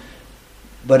things,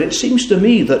 but it seems to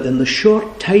me that in the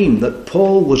short time that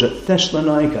Paul was at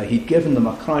Thessalonica, he'd given them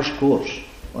a crash course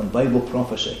on Bible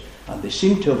prophecy, and they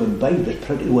seem to have imbibed it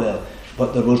pretty well.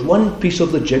 But there was one piece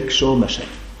of the jigsaw missing.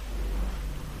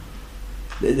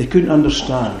 They couldn't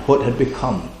understand what had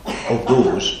become of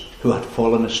those who had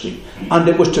fallen asleep. And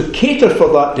it was to cater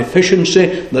for that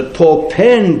deficiency that Paul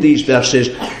penned these verses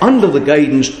under the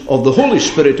guidance of the Holy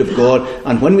Spirit of God.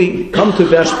 And when we come to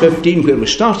verse 15, where we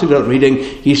started our reading,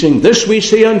 he's saying, this we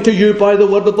say unto you by the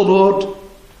word of the Lord.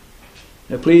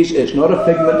 Now please, it's not a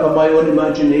figment of my own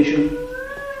imagination.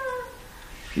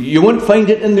 You won't find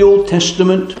it in the Old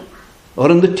Testament or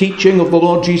in the teaching of the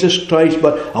Lord Jesus Christ,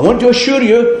 but I want to assure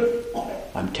you,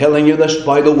 I'm telling you this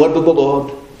by the word of the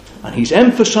Lord. And he's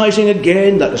emphasizing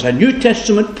again that as a New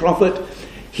Testament prophet,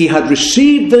 he had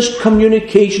received this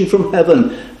communication from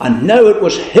heaven, and now it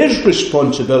was his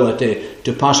responsibility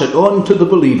to pass it on to the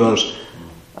believers.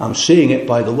 I'm saying it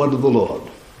by the word of the Lord.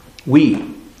 We,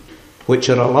 which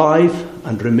are alive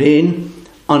and remain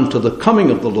unto the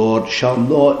coming of the Lord, shall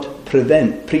not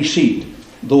precede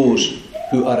those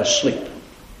who are asleep.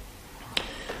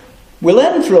 We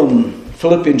learn from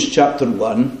Philippians chapter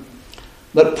 1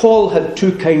 that Paul had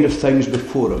two kind of things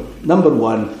before him. Number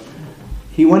one,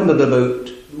 he wondered about,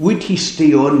 would he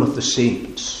stay on with the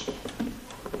saints,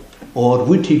 or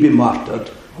would he be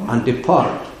martyred and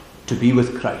depart to be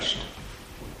with Christ?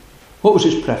 What was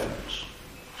his preference?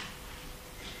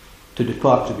 To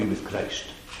depart to be with Christ,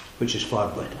 which is far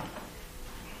better.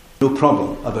 No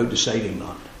problem about deciding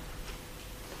that.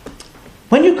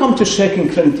 When you come to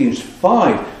 2 Corinthians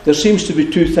 5, there seems to be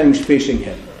two things facing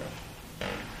him.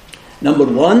 Number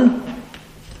one,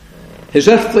 his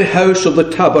earthly house of the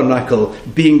tabernacle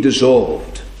being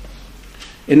dissolved.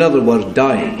 In other words,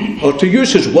 dying. Or to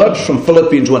use his words from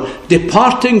Philippians 1,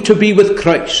 departing to be with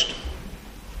Christ.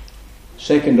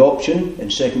 Second option in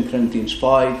 2 Corinthians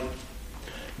 5,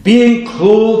 being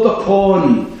clothed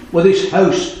upon with his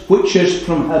house which is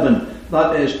from heaven.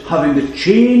 That is, having the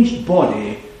changed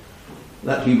body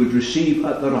that he would receive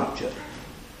at the rapture.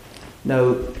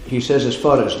 Now, he says, as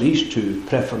far as these two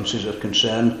preferences are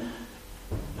concerned,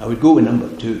 I would go with number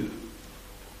two.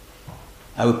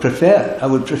 I would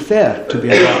prefer to be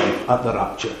alive at the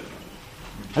rapture.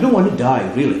 I don't want to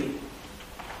die, really.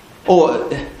 Oh,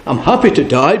 I'm happy to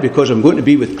die because I'm going to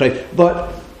be with Christ,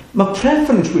 but my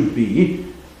preference would be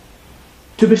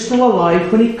to be still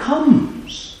alive when he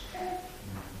comes.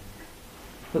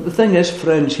 But the thing is,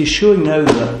 friends, he's showing now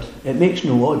that it makes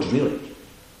no odds, really.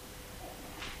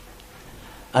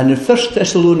 And in 1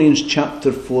 Thessalonians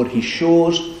chapter 4, he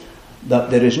shows that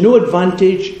there is no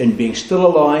advantage in being still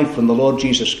alive when the Lord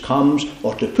Jesus comes,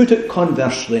 or to put it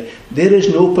conversely, there is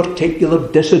no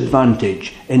particular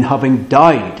disadvantage in having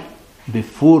died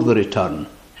before the return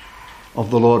of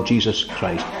the Lord Jesus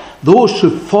Christ. Those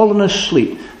who've fallen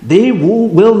asleep, they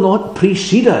will not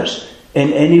precede us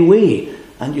in any way.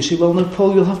 And you say, well, now,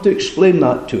 Paul, you'll have to explain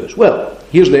that to us. Well,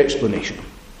 here's the explanation.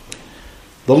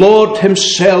 The Lord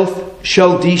himself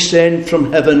shall descend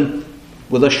from heaven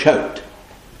with a shout.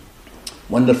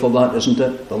 Wonderful that, isn't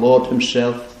it? The Lord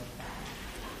himself.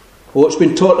 Oh, it's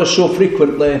been taught us so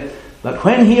frequently that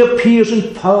when he appears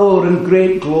in power and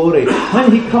great glory,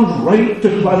 when he comes right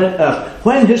to planet Earth,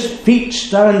 when his feet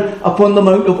stand upon the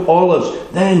Mount of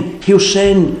Olives, then he'll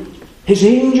send his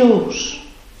angels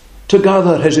to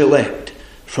gather his elect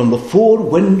from the four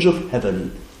winds of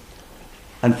heaven.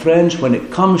 And friends, when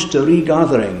it comes to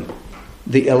regathering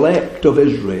the elect of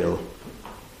Israel,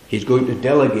 he's going to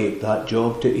delegate that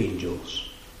job to angels.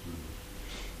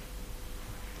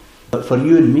 But for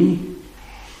you and me,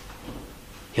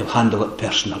 he'll handle it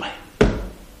personally.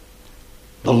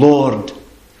 The Lord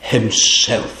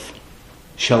himself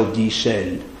shall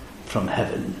descend from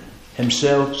heaven.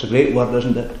 Himself, it's a great word,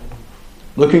 isn't it?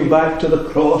 Looking back to the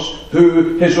cross,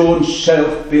 who his own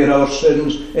self bare our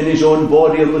sins in his own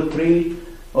body on the tree.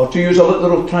 Or to use a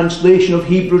literal translation of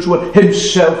Hebrews, where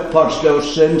himself purged our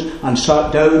sins and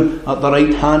sat down at the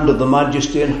right hand of the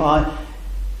Majesty on high.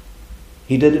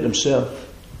 He did it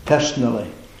himself, personally.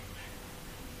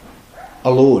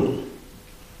 alone.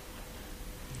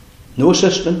 No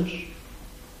assistance.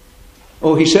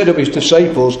 Oh, he said of his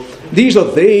disciples, these are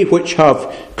they which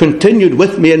have continued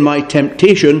with me in my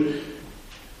temptation,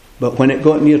 but when it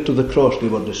got near to the cross, they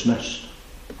were dismissed.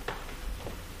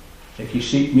 If you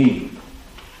seek me,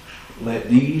 let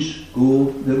these go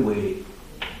their way.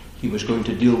 He was going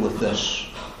to deal with this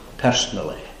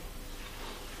personally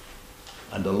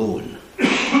and alone.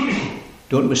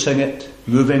 Don't we sing it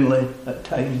movingly at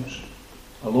times?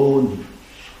 Alone.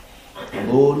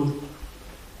 Alone.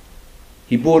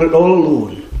 He bore it all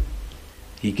alone.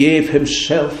 He gave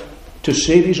himself to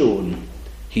save his own.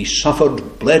 He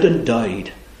suffered, bled and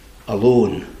died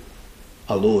alone.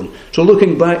 Alone. So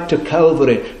looking back to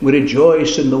Calvary, we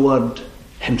rejoice in the word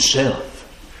himself.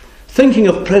 Thinking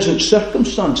of present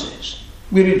circumstances,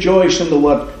 we rejoice in the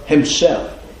word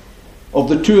himself. Of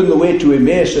the two on the way to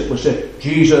Emmaus, it was said,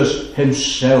 Jesus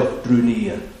himself drew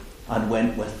near and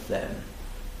went with them.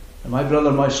 And my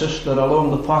brother, my sister,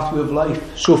 along the pathway of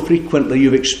life, so frequently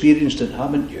you've experienced it,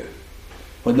 haven't you?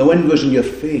 When the wind was in your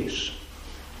face,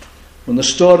 when the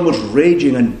storm was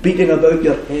raging and beating about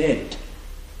your head,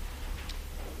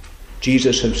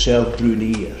 Jesus himself drew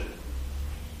near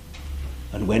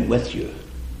and went with you.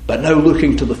 But now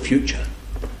looking to the future,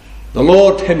 the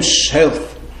Lord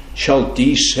himself shall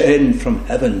descend from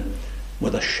heaven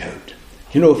with a shout.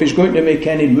 You know, if he's going to make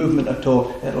any movement at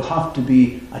all, it'll have to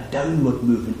be a downward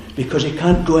movement, because he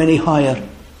can't go any higher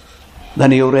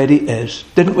than he already is.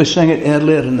 Didn't we sing it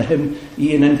earlier in the hymn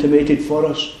Ian intimated for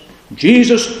us?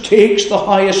 Jesus takes the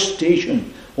highest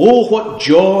station. Oh, what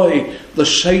joy the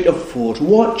sight affords.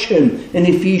 Watch him in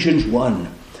Ephesians 1.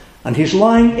 And he's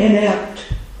lying inert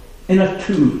in a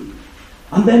tomb.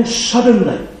 And then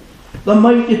suddenly, the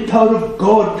mighty power of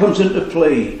God comes into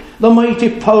play. The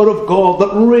mighty power of God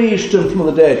that raised him from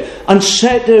the dead and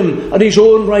set him at his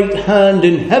own right hand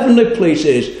in heavenly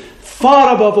places,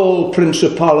 far above all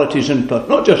principalities and powers.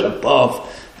 Not just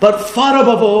above, but far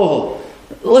above all.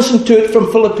 Listen to it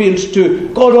from Philippians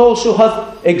 2. God also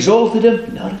hath exalted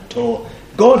him? Not at all.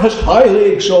 God has highly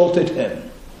exalted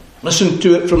him. Listen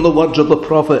to it from the words of the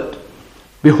prophet.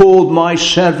 Behold, my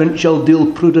servant shall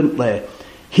deal prudently.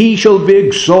 He shall be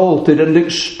exalted and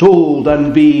extolled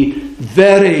and be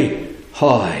very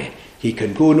high. He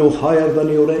can go no higher than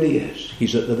he already is.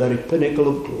 He's at the very pinnacle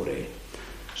of glory.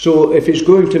 So if he's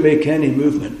going to make any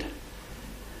movement,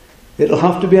 it'll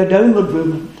have to be a downward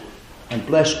movement. And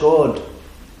bless God,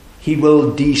 he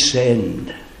will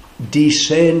descend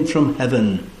from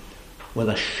heaven with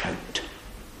a shout.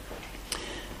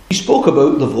 He spoke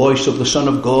about the voice of the Son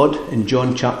of God in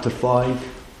John chapter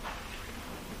 5.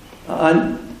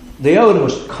 And the hour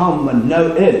has come, and now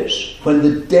is, when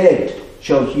the dead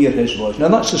shall hear his voice. Now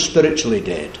that's the spiritually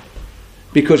dead.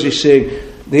 Because he's saying,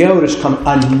 the hour has come,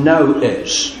 and now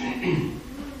is.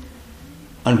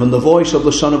 And when the voice of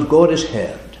the Son of God is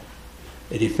heard,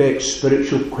 it effects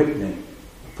spiritual quickening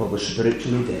for the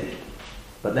spiritually dead.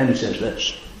 But then he says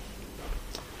this.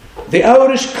 The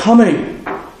hour is coming.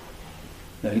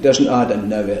 Now he doesn't add, and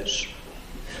now is.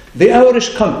 The hour is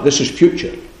coming. This is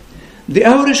future. The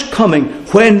hour is coming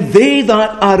when they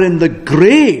that are in the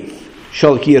grave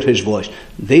shall hear his voice.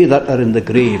 They that are in the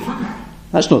grave.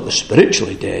 That's not the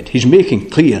spiritually dead. He's making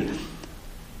clear.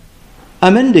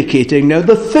 I'm indicating now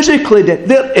the physically dead.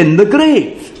 They're in the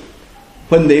grave.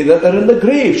 When they that are in the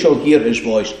grave shall hear his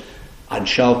voice and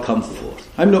shall come forth.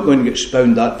 I'm not going to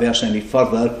expound that verse any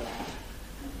further.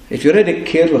 If you read it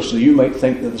carelessly, you might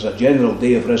think that there's a general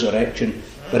day of resurrection.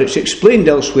 But it's explained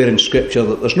elsewhere in Scripture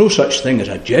that there's no such thing as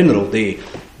a general day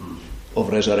of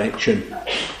resurrection.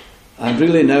 And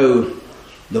really now,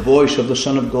 the voice of the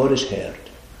Son of God is heard.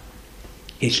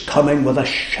 He's coming with a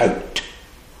shout.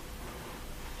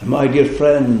 And my dear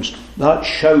friends, that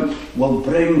shout will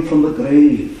bring from the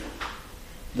grave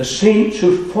the saints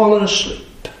who've fallen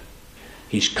asleep.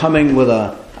 He's coming with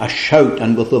a shout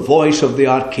and with the voice of the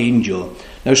archangel.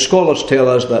 Now scholars tell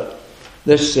us that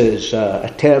this is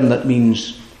a term that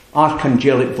means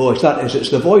archangelic voice. That is, it's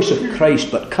the voice of Christ,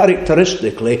 but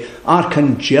characteristically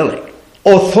archangelic,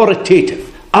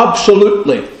 authoritative,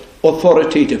 absolutely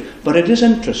authoritative. But it is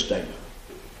interesting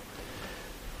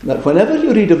that whenever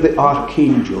you read of the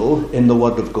archangel in the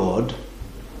Word of God,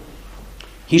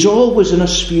 he's always in a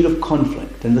sphere of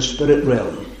conflict in the spirit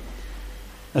realm.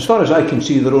 As far as I can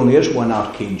see, there only is one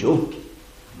archangel.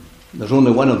 There's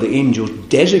only one of the angels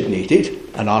designated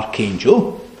an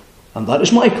archangel, and that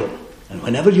is Michael. And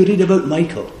whenever you read about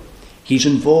Michael, he's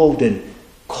involved in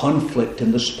conflict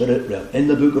in the spirit realm, in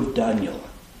the book of Daniel,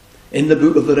 in the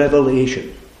book of the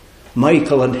Revelation.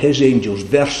 Michael and his angels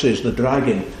versus the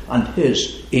dragon and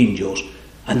his angels.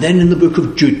 And then in the book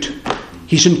of Jude,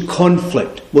 He's in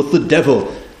conflict with the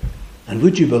devil. And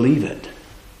would you believe it?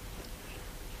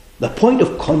 The point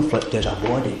of conflict is a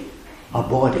body. A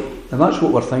body. And that's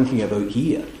what we're thinking about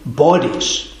here.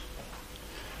 Bodies.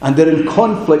 And they're in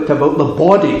conflict about the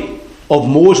body of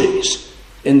Moses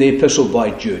in the epistle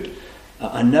by Jude.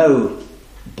 And now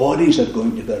bodies are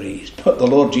going to be raised. But the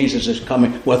Lord Jesus is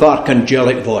coming with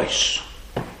archangelic voice.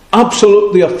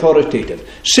 Absolutely authoritative.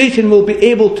 Satan will be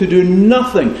able to do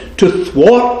nothing to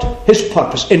thwart his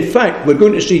purpose. In fact, we're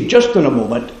going to see just in a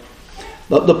moment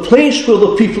that the place where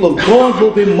the people of God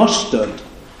will be mustered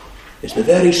is the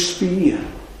very sphere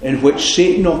in which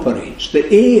Satan operates, the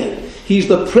air. He's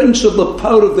the prince of the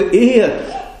power of the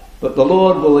air. But the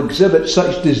Lord will exhibit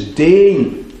such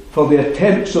disdain for the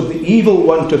attempts of the evil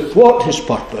one to thwart his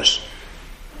purpose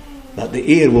that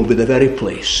the air will be the very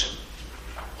place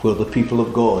where the people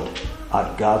of God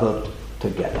are gathered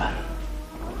together.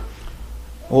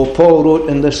 Oh, Paul wrote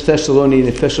in this Thessalonian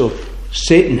epistle,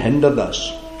 Satan hindered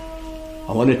us.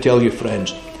 I want to tell you,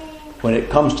 friends, when it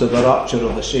comes to the rapture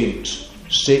of the saints,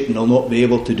 Satan will not be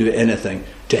able to do anything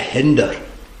to hinder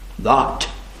that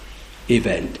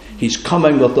event. He's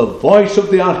coming with the voice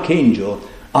of the archangel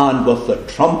and with the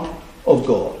trump of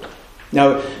God.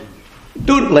 Now,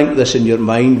 don't link this in your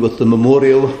mind with the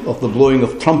memorial of the blowing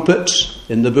of trumpets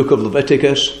in the book of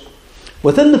Leviticus.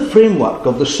 Within the framework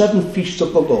of the 7 feasts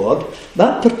of the Lord,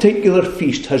 that particular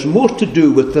feast has more to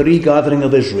do with the regathering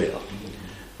of Israel.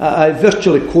 I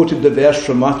virtually quoted the verse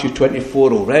from Matthew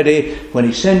 24 already, when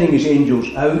he's sending his angels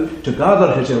out to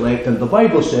gather his elect, and the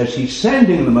Bible says he's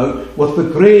sending them out with the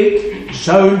great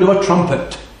sound of a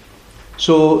trumpet.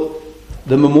 So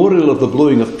the memorial of the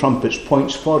blowing of trumpets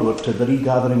points forward to the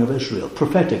regathering of Israel,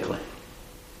 prophetically.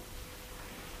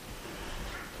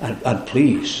 And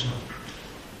please,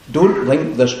 don't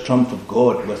link this trump of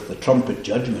God with the trumpet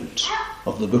judgments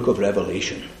of the book of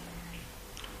Revelation.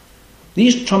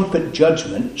 These trumpet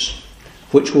judgments,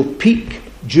 which will peak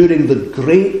during the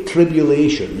Great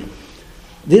Tribulation,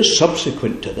 they're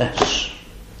subsequent to this.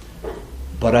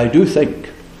 But I do think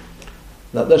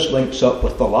that this links up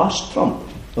with the last trump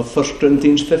of 1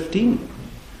 Corinthians 15.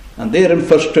 And there in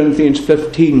 1 Corinthians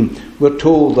 15, we're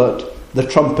told that the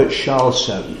trumpet shall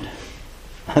sound.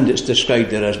 And it's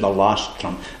described there as the last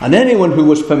trump. And anyone who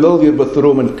was familiar with the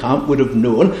Roman camp would have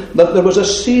known that there was a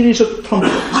series of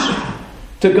trumpets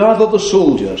to gather the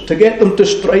soldiers, to get them to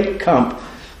strike camp.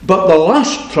 But the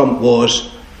last trump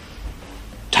was,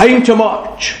 time to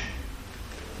march.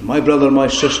 My brother, my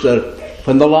sister,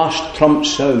 when the last trump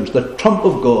sounds, the trump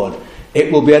of God,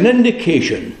 it will be an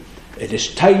indication it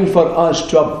is time for us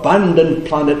to abandon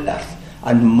planet Earth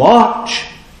and march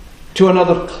to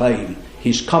another clime.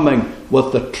 He's coming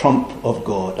with the trump of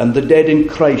God, and the dead in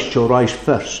Christ shall rise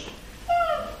first.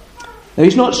 Now,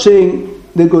 he's not saying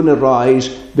they're going to rise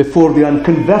before the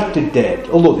unconverted dead,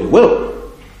 although they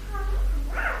will.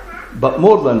 But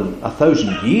more than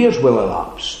 1,000 years will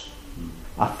elapse.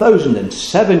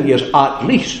 1,007 years at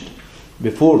least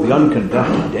before the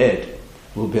unconverted dead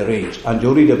will be raised. And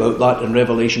you'll read about that in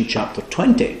Revelation chapter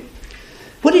 20.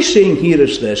 What he's saying here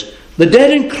is this: the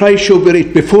dead in Christ shall be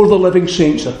raised before the living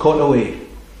saints are caught away.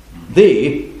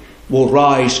 They will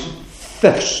rise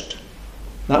first.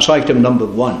 That's item number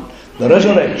 1. The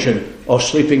resurrection of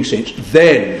sleeping saints.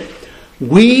 Then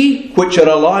we which are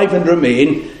alive and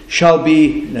remain shall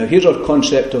be, now here's our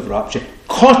concept of rapture,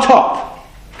 caught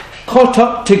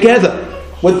up together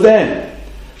with them.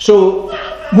 So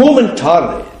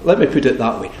momentarily, let me put it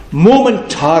that way,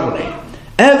 momentarily,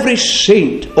 every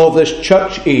saint of this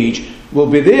church age will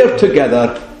be there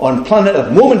together on planet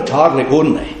Earth, momentarily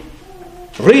only.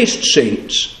 Raised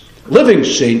saints, living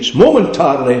saints,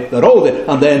 momentarily, they're all there,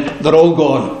 and then they're all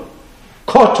gone.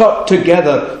 Caught up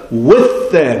together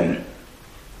with them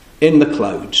in the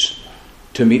clouds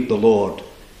to meet the Lord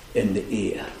in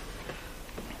the air.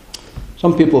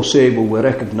 Some people say, well, we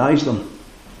recognize them.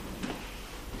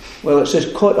 Well, it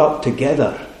says caught up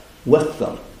together with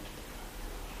them.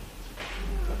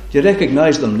 Do you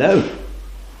recognize them now? Do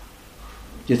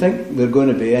you think they're going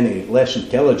to be any less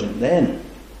intelligent then?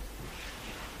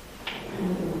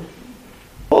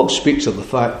 Paul speaks of the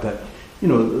fact that,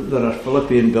 there are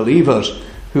Philippian believers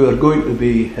who are going to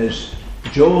be his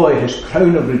joy, his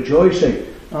crown of rejoicing.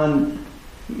 And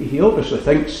he obviously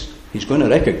thinks he's going to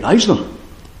recognize them.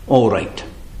 All right.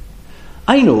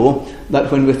 I know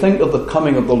that when we think of the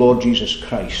coming of the Lord Jesus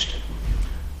Christ,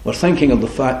 we're thinking of the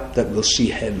fact that we'll see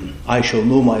him. I shall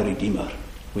know my Redeemer,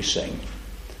 we sing.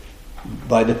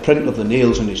 By the print of the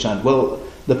nails in his hand. Well,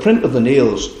 the print of the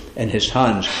nails in his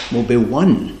hands will be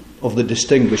one of the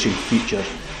distinguishing features.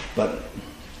 But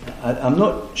I'm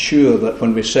not sure that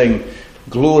when we sing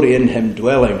glory in him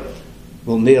dwelling,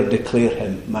 will ne'er declare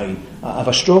him mine. I have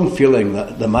a strong feeling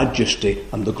that the majesty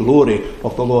and the glory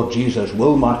of the Lord Jesus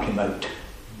will mark him out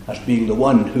as being the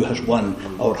one who has won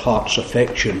our heart's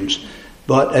affections.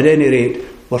 But at any rate,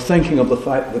 we're thinking of the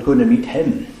fact we're going to meet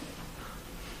him.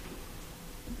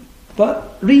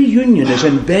 But reunion is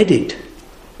embedded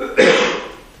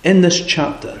in this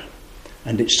chapter.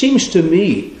 And it seems to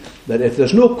me that if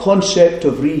there's no concept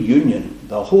of reunion,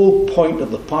 the whole point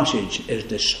of the passage is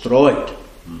destroyed.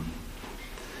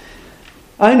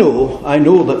 I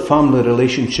know that family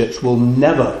relationships will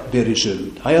never be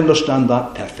resumed. I understand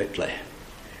that perfectly.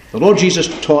 The Lord Jesus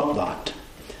taught that.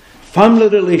 Family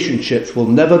relationships will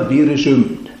never be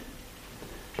resumed.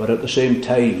 But at the same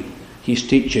time, he's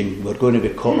teaching we're going to be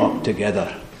caught up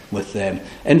together with them.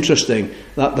 Interesting,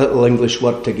 that little English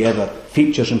word together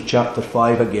features in chapter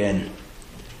 5 again.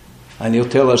 And he'll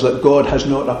tell us that God has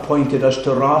not appointed us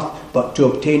to wrath, but to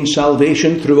obtain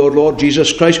salvation through our Lord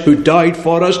Jesus Christ, who died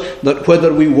for us, that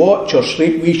whether we watch or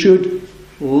sleep, we should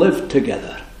live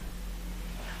together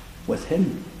with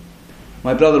him.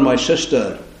 My brother, my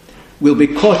sister, will be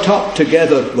caught up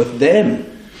together with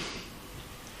them.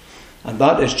 And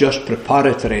that is just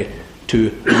preparatory to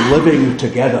living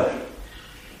together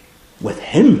with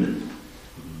him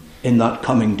in that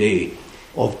coming day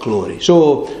of glory.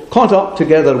 So, caught up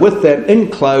together with them in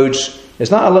clouds. Is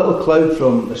that a little cloud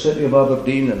from the city of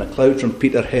Aberdeen, and a cloud from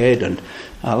Peterhead, and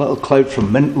a little cloud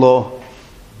from Mintlaw?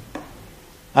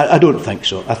 I don't think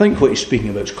so. I think what he's speaking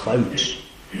about is clouds.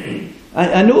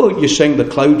 I know you sing the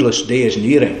cloudless day is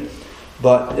nearing,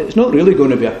 but it's not really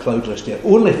going to be a cloudless day.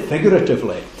 Only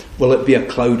figuratively will it be a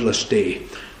cloudless day.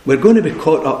 We're going to be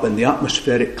caught up in the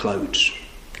atmospheric clouds.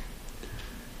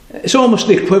 It's almost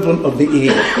the equivalent of the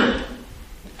air.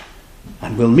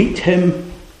 And we'll meet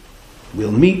him,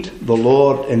 we'll meet the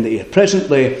Lord in the air.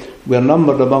 Presently, we're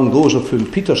numbered among those of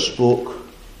whom Peter spoke.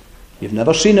 You've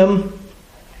never seen him,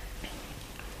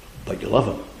 but you love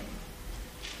him.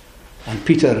 And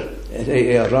Peter,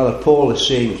 rather Paul, is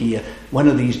saying here, one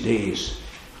of these days,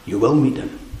 you will meet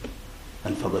him.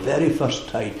 And for the very first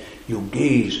time, you'll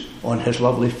gaze on his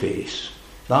lovely face.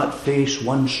 That face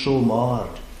once so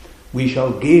marred, we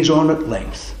shall gaze on at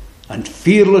length, and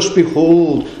fearless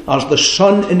behold, as the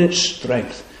sun in its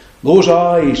strength, those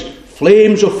eyes,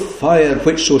 flames of fire,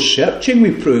 which so searching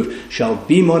we prove, shall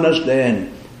beam on us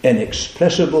then,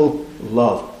 inexpressible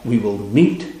love. We will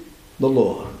meet the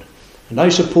Lord. And I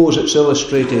suppose it's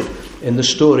illustrated in the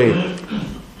story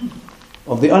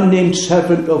of the unnamed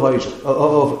servant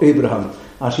of Abraham,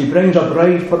 as he brings a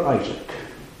bride for Isaac.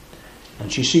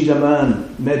 And she sees a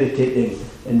man meditating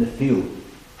in the field.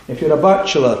 If you're a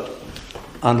bachelor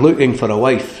and looking for a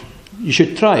wife, you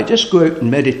should try it. Just go out and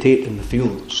meditate in the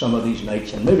field some of these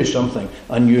nights, and maybe something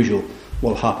unusual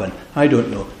will happen. I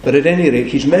don't know. But at any rate,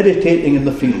 he's meditating in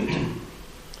the field.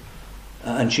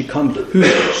 And she comes, who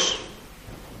is this?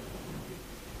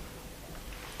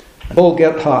 Paul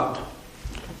Gerhardt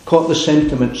caught the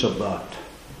sentiments of that.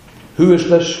 Who is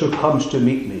this who comes to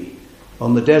meet me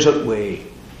on the desert way?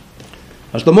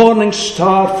 As the morning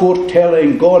star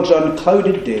foretelling God's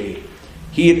unclouded day,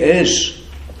 he it is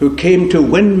who came to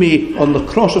win me on the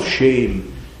cross of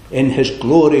shame. In his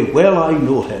glory well I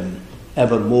know him,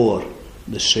 evermore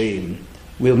the same.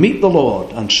 We'll meet the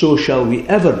Lord, and so shall we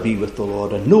ever be with the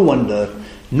Lord. And no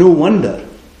wonder,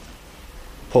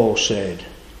 Paul said,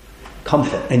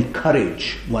 comfort,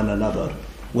 encourage one another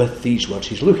with these words.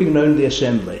 He's looking round the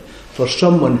assembly for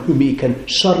someone whom he can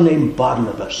surname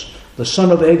Barnabas, the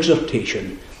son of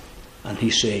exhortation. And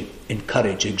he's saying,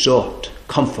 encourage, exhort,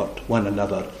 comfort one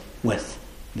another with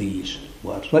these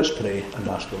words. Let's pray and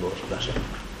ask the Lord's blessing.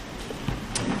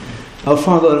 Our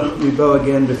Father, we bow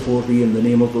again before thee in the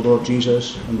name of the Lord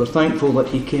Jesus, and we're thankful that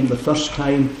he came the first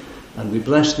time, and we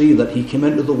bless thee that he came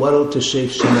into the world to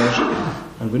save sinners.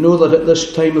 And we know that at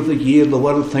this time of the year the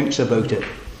world thinks about it.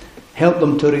 Help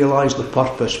them to realise the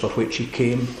purpose for which he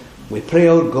came. We pray,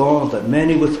 our God, that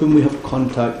many with whom we have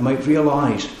contact might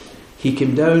realise he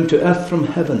came down to earth from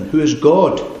heaven, who is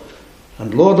God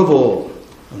and Lord of all.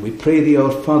 And we pray thee,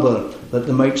 our Father, that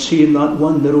they might see in that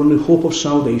one their only hope of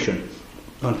salvation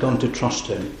and come to trust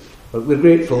him. But we're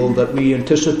grateful that we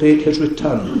anticipate his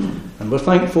return, and we're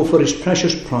thankful for his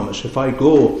precious promise. If I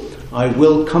go, I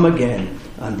will come again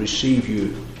and receive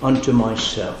you unto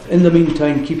myself. In the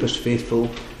meantime, keep us faithful.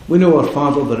 We know, our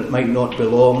Father, that it might not be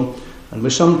long, and we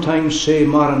sometimes say,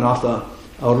 Maranatha,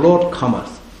 our Lord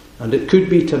cometh, and it could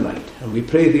be tonight. And we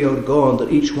pray thee, our God,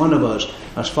 that each one of us,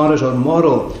 as far as our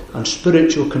moral and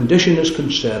spiritual condition is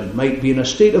concerned, might be in a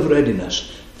state of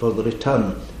readiness for the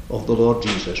return of the Lord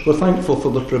Jesus. We're thankful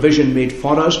for the provision made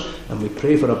for us, and we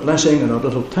pray for a blessing and a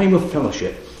little time of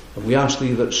fellowship And we ask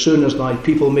thee that soon as thy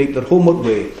people make their homeward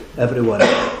way, everyone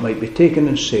might be taken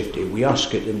in safety. We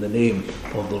ask it in the name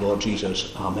of the Lord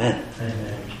Jesus. Amen.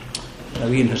 Amen. Now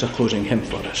Ian has a closing hymn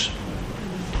for us.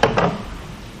 I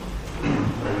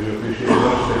really appreciate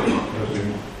that statement as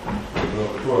been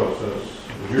brought before us.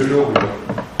 As usual, we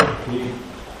have key.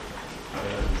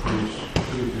 Please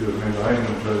do remain behind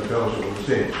them for the fellowship of the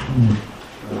saints.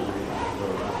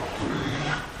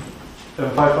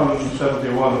 Hymn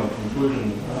 571 in conclusion,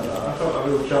 I thought a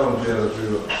real challenge there as we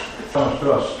were challenged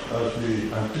to us as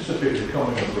we anticipate the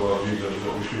coming of the Lord Jesus,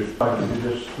 that we should try to be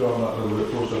just drawn that little bit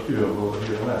closer to him over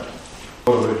here and there.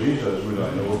 More about Jesus would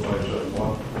I know,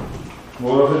 571.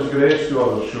 More of his grace to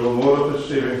others show, more of his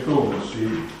saving fullness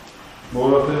see,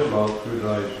 more of his love who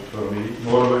dies for me,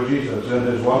 more about Jesus in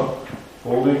his one,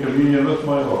 holding communion with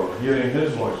my Lord, hearing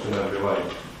his voice in every line,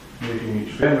 making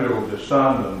each memorial to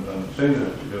stand and sing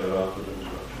them together after the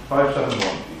instruction.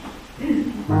 571.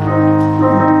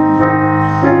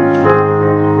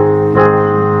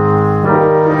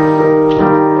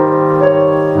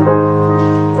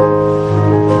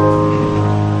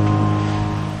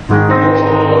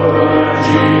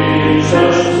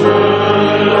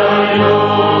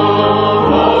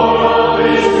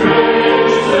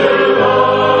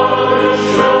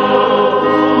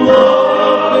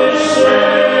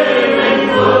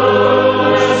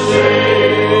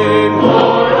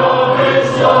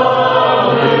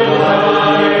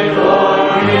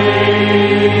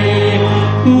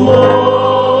 Lord.